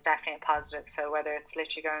 is definitely a positive. So whether it's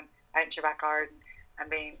literally going out into your back garden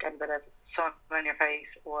and getting a bit of sun on your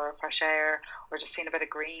face or fresh air or just seeing a bit of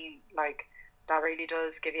green, like that really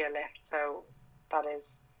does give you a lift. So that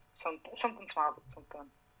is something small, but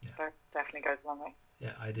something that definitely goes a long way.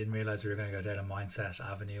 Yeah, I didn't realize we were going to go down a mindset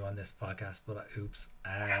avenue on this podcast, but oops.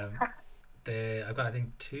 I've got, I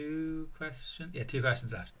think, two questions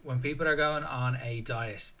left. When people are going on a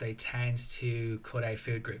diet, they tend to cut out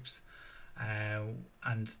food groups, and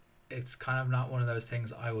it's kind of not one of those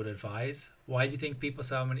things I would advise. Why do you think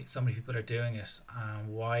so many people are doing it, and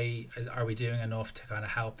why are we doing enough to kind of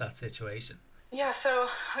help that situation? Yeah, so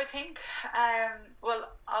I think,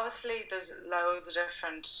 obviously there's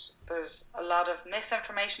a lot of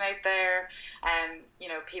misinformation out there, and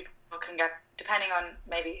people can get, depending on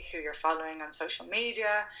maybe who you're following on social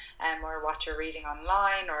media, or what you're reading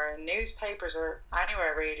online or in newspapers or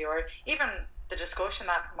anywhere really, or even the discussion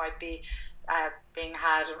that might be being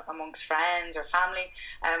had amongst friends or family,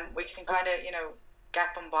 we can kind of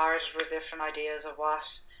get bombarded with different ideas of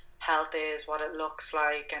what health is, what it looks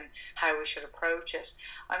like, and how we should approach it.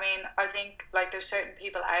 I mean, I think there's certain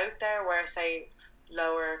people out there where, say,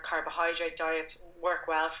 lower carbohydrate diets work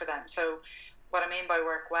well for them. So what I mean by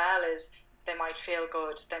work well is they might feel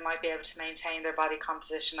good, they might be able to maintain their body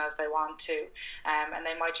composition as they want to, and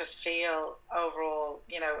they might just feel overall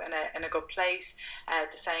in a good place.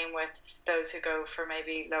 The same with those who go for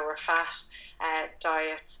maybe lower fat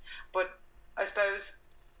diets. But I suppose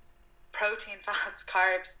protein, fats,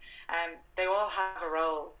 carbs, they all have a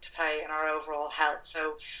role to play in our overall health.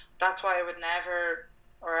 So that's why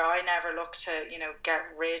I never look to get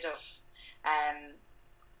rid of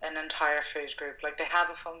an entire food group. Like, they have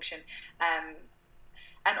a function,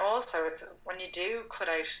 and also it's when you do cut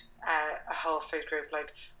out a whole food group,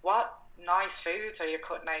 like, what nice foods are you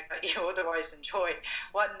cutting out that you otherwise enjoy?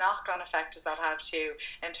 What knock-on effect does that have to you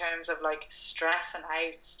in terms of stressing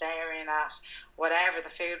out, staring at whatever the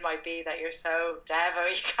food might be that you're so devo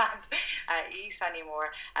you can't eat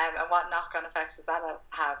anymore, and what knock-on effects does that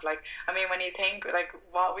have? I mean, when you think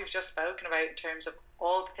what we've just spoken about in terms of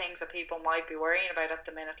all the things that people might be worrying about at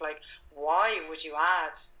the minute, why would you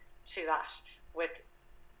add to that with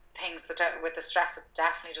things with the stress that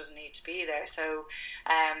definitely doesn't need to be there? So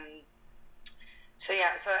I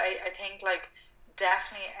think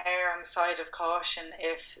definitely err on the side of caution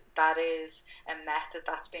if that is a method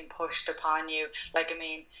that's being pushed upon you. I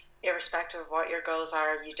mean, irrespective of what your goals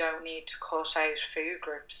are, you don't need to cut out food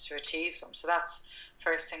groups to achieve them. So that's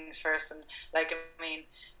first things first. And I mean,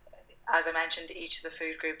 as I mentioned, each of the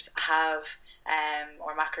food groups have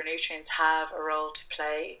or macronutrients have a role to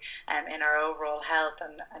play in our overall health,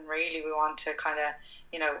 and really we want to kind of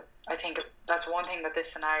I think that's one thing that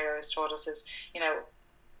this scenario has taught us is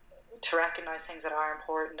to recognize things that are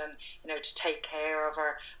important, and to take care of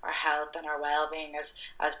our health and our well-being as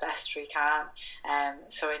best we can.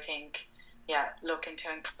 So I think looking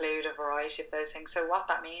to include a variety of those things. So what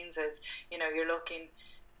that means is you're looking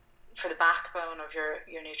for the backbone of your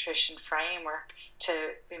nutrition framework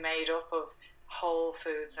to be made up of whole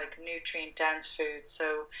foods, like nutrient dense foods.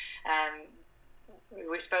 So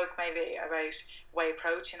we spoke maybe about whey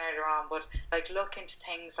protein earlier on, but look into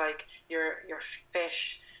things like your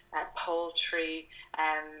fish, poultry,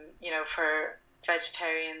 for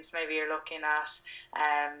vegetarians maybe you're looking at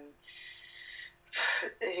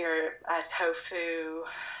your tofu,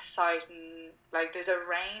 seitan. There's a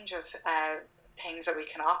range of things that we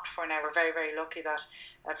can opt for now. We're very, very lucky that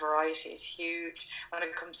a variety is huge. When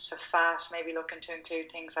it comes to fat, maybe looking to include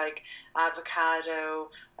things like avocado,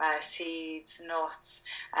 seeds, nuts,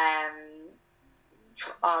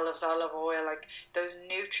 olive oil, like those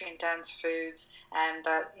nutrient dense foods, and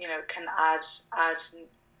that can add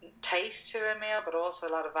taste to a meal, but also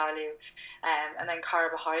a lot of value. And then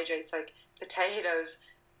carbohydrates like potatoes,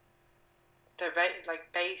 they're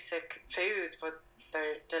like basic foods, but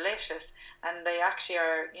they're delicious, and they actually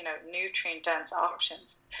are nutrient dense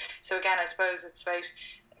options. So again, I suppose it's about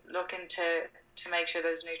looking to make sure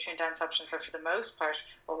those nutrient dense options are for the most part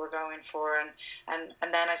what we're going for, and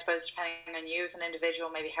then I suppose depending on you as an individual,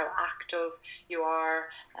 maybe how active you are,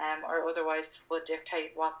 or otherwise, will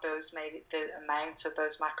dictate what those, maybe the amounts of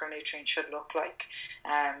those macronutrients should look like.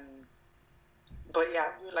 But yeah,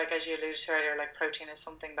 like as you alluded to earlier, like protein is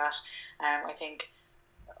something that I think,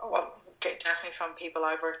 well, definitely from people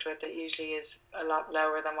I've worked with, it usually is a lot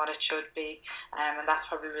lower than what it should be, and that's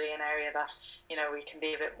probably an area that we can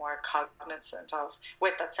be a bit more cognizant of.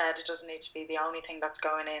 With that said, it doesn't need to be the only thing that's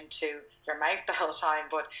going into your mouth the whole time,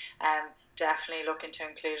 but definitely looking to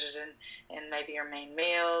include it in maybe your main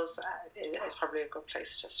meals is probably a good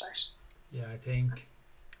place to start. Yeah, I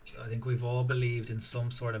think we've all believed in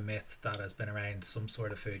some sort of myth that has been around some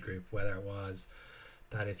sort of food group, whether it was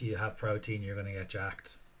that if you have protein you're going to get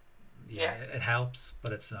jacked. Yeah, it helps,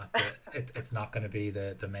 but it's not it's not going to be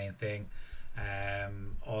the main thing.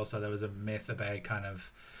 Also, there was a myth about kind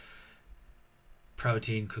of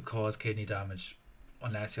protein could cause kidney damage.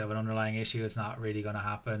 Unless you have an underlying issue, it's not really going to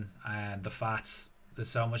happen. And the fats, there's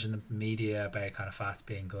so much in the media about kind of fats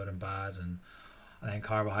being good and bad, and then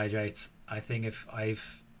carbohydrates. I think I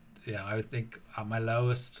would think at my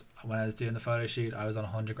lowest, when I was doing the photo shoot, I was on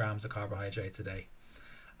 100 grams of carbohydrates a day,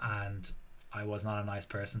 and I was not a nice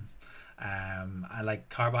person. And like,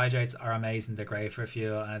 carbohydrates are amazing, they're great for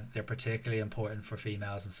fuel, and they're particularly important for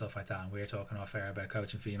females and stuff like that, and we were talking off air about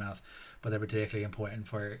coaching females, but they're particularly important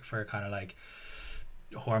for kind of like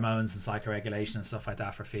hormones and psychoregulation and stuff like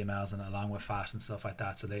that for females, and along with fat and stuff like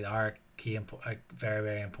that. So they are key, very,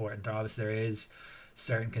 very important. Obviously there is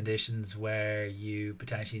certain conditions where you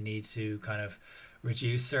potentially need to kind of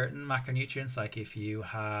reduce certain macronutrients, like if you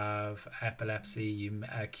have epilepsy,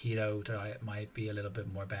 a keto diet might be a little bit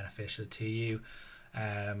more beneficial to you,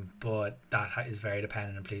 but that is very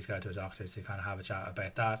dependent, and please go to a doctor to kind of have a chat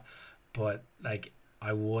about that. But like,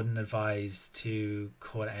 I wouldn't advise to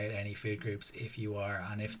cut out any food groups if you are,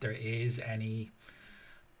 and if there is any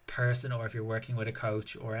person, or if you're working with a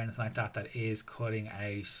coach or anything like that is cutting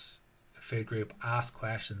out food group, ask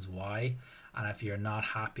questions why. And if you're not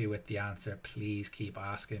happy with the answer, please keep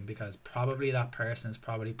asking, because probably that person is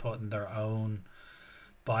probably putting their own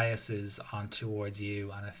biases on towards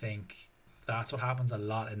you. And I think that's what happens a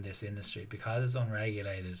lot in this industry, because it's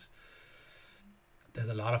unregulated. There's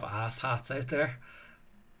a lot of asshats out there,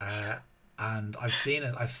 and I've seen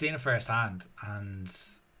it firsthand, and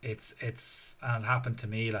it happened to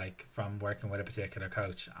me, like from working with a particular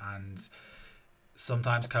coach. And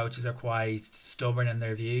sometimes coaches are quite stubborn in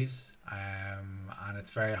their views, and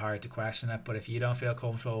it's very hard to question it. But if you don't feel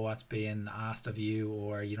comfortable what's being asked of you,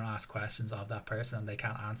 or you don't ask questions of that person and they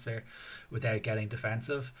can't answer without getting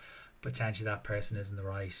defensive, potentially that person isn't the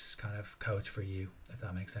right kind of coach for you, if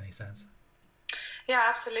that makes any sense. Yeah,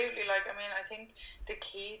 absolutely. Like, I mean, I think the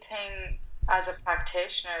key thing as a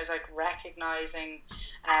practitioner is like recognizing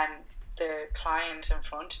the client in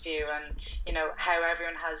front of you, and how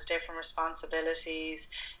everyone has different responsibilities,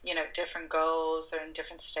 different goals, they're in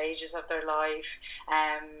different stages of their life,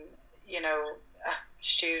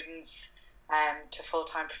 students to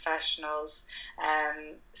full-time professionals,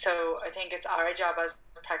 so I think it's our job as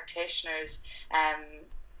practitioners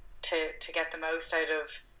to get the most out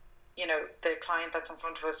of the client that's in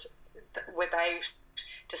front of us, without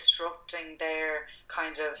disrupting their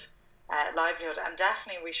kind of livelihood. And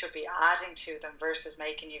definitely we should be adding to them versus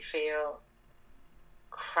making you feel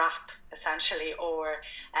crap, essentially, or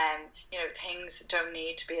things don't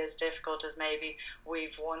need to be as difficult as maybe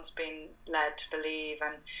we've once been led to believe.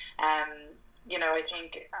 And I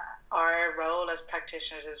think our role as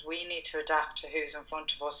practitioners is we need to adapt to who's in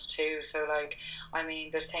front of us too. So like, I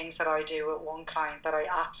mean, there's things that I do with one client that I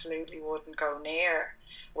absolutely wouldn't go near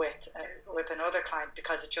with another client,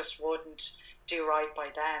 because it just wouldn't do right by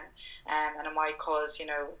them, and it might cause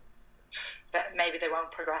that maybe they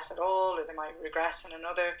won't progress at all, or they might regress in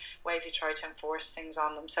another way if you try to enforce things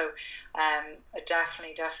on them. So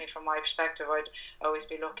definitely from my perspective, I'd always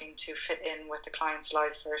be looking to fit in with the client's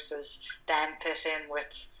life versus them fit in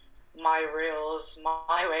with my rules,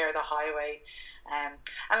 my way or the highway.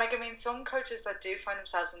 And like, I mean, some coaches that do find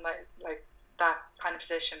themselves in that kind of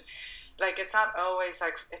position, like, it's not always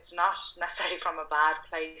like, it's not necessarily from a bad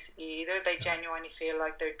place either. They genuinely feel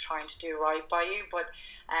like they're trying to do right by you. But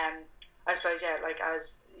I suppose, yeah, like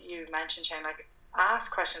as you mentioned, Shane, like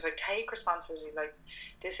ask questions, like take responsibility. Like,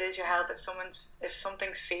 this is your health. If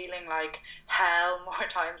something's feeling like hell more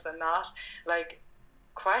times than not, like,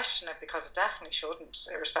 question it, because it definitely shouldn't,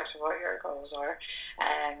 irrespective of what your goals are.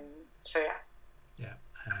 So yeah.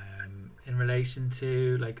 In relation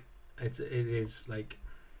to, like, it is like,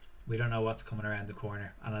 we don't know what's coming around the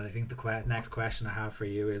corner, and I think the next question I have for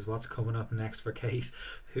you is, what's coming up next for Kate?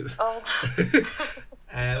 Who,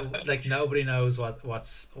 like, nobody knows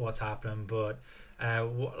what's happening, but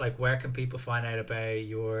like, where can people find out about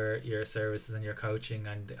your services and your coaching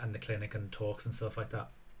and the clinic and talks and stuff like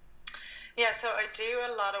that? Yeah, so I do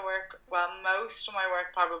a lot of work. Well, most of my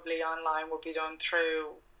work probably online will be done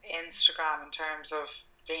through Instagram in terms of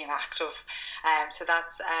being active. So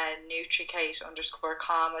that's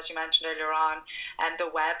NutriKate_com, as you mentioned earlier on, and the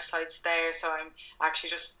website's there. So I'm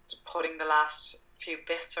actually just putting the last few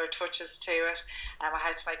bits or touches to it. I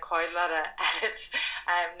had to make quite a lot of edits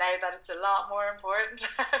now that it's a lot more important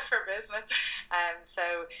for business.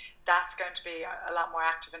 So that's going to be a lot more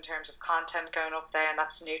active in terms of content going up there, and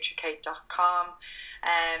that's NutriKate.com.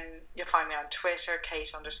 You'll find me on Twitter,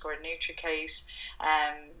 Kate_NutriKate,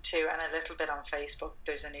 too, and a little bit on Facebook.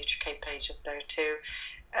 There's a NutriKate page up there too.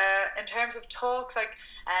 In terms of talks, like,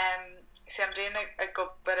 see, I'm doing a good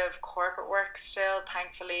bit of corporate work still,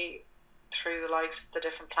 thankfully, through the likes of the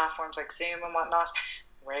different platforms like Zoom and whatnot.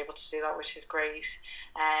 We're able to do that, which is great.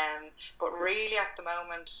 But really at the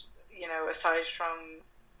moment, aside from,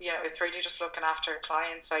 it's really just looking after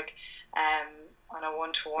clients, like, on a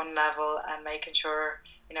one-to-one level, and making sure,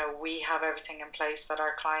 we have everything in place that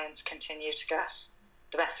our clients continue to get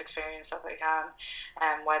the best experience that they can,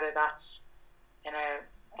 whether that's in a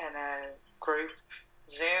group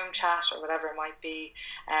Zoom chat or whatever it might be,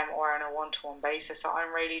 or on a one-to-one basis. So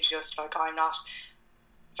I'm really just, like, I'm not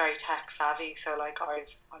very tech savvy, so, like, I'm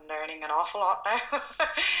learning an awful lot now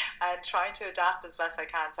and trying to adapt as best I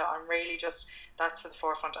can. So I'm really just, that's at the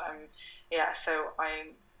forefront. So I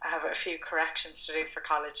have a few corrections to do for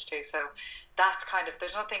college too. So that's kind of,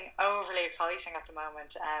 there's nothing overly exciting at the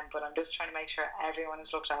moment, but I'm just trying to make sure everyone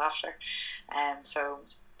is looked after. So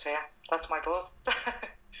yeah, that's my buzz.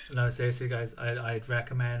 No, seriously, guys, I'd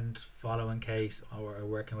recommend following Kate or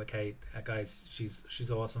working with Kate. Guys, she's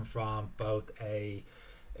awesome from both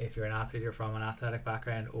if you're an athlete, you're from an athletic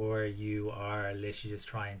background, or you are literally just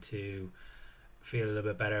trying to feel a little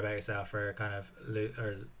bit better about yourself, or kind of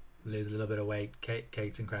lose a little bit of weight.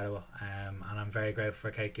 Kate's incredible, and I'm very grateful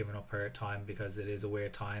for Kate giving up her time, because it is a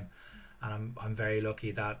weird time, and I'm very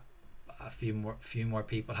lucky that a few more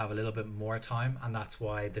people have a little bit more time, and that's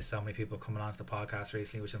why there's so many people coming onto the podcast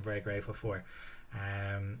recently, which I'm very grateful for.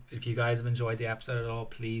 If you guys have enjoyed the episode at all,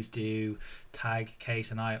 please do tag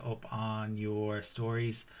Kate and I up on your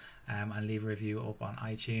stories, and leave a review up on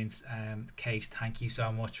iTunes. Kate, thank you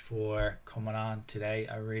so much for coming on today.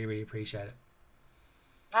 I really, really appreciate it.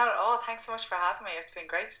 Not at all. Thanks so much for having me. It's been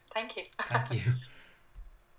great. Thank you. Thank you.